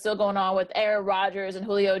stuff that's still going on with Aaron Rodgers and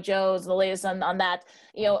Julio Jones, the latest on that.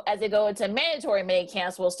 As they go into mandatory mini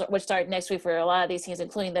camps, which start next week for a lot of these teams,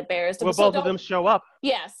 including the Bears. Will both of them show up?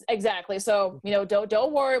 Yes, exactly. So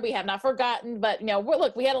don't worry. We have not forgotten, but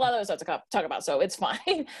we had a lot of other stuff to talk about, so it's fine.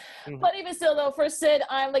 Mm-hmm. But even still, though, for Sid,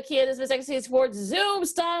 I'm Lakeena. This is Second City Sports Zoom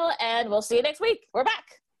style, and we'll see you next week. We're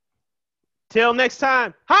back. Till next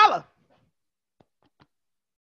time, holla!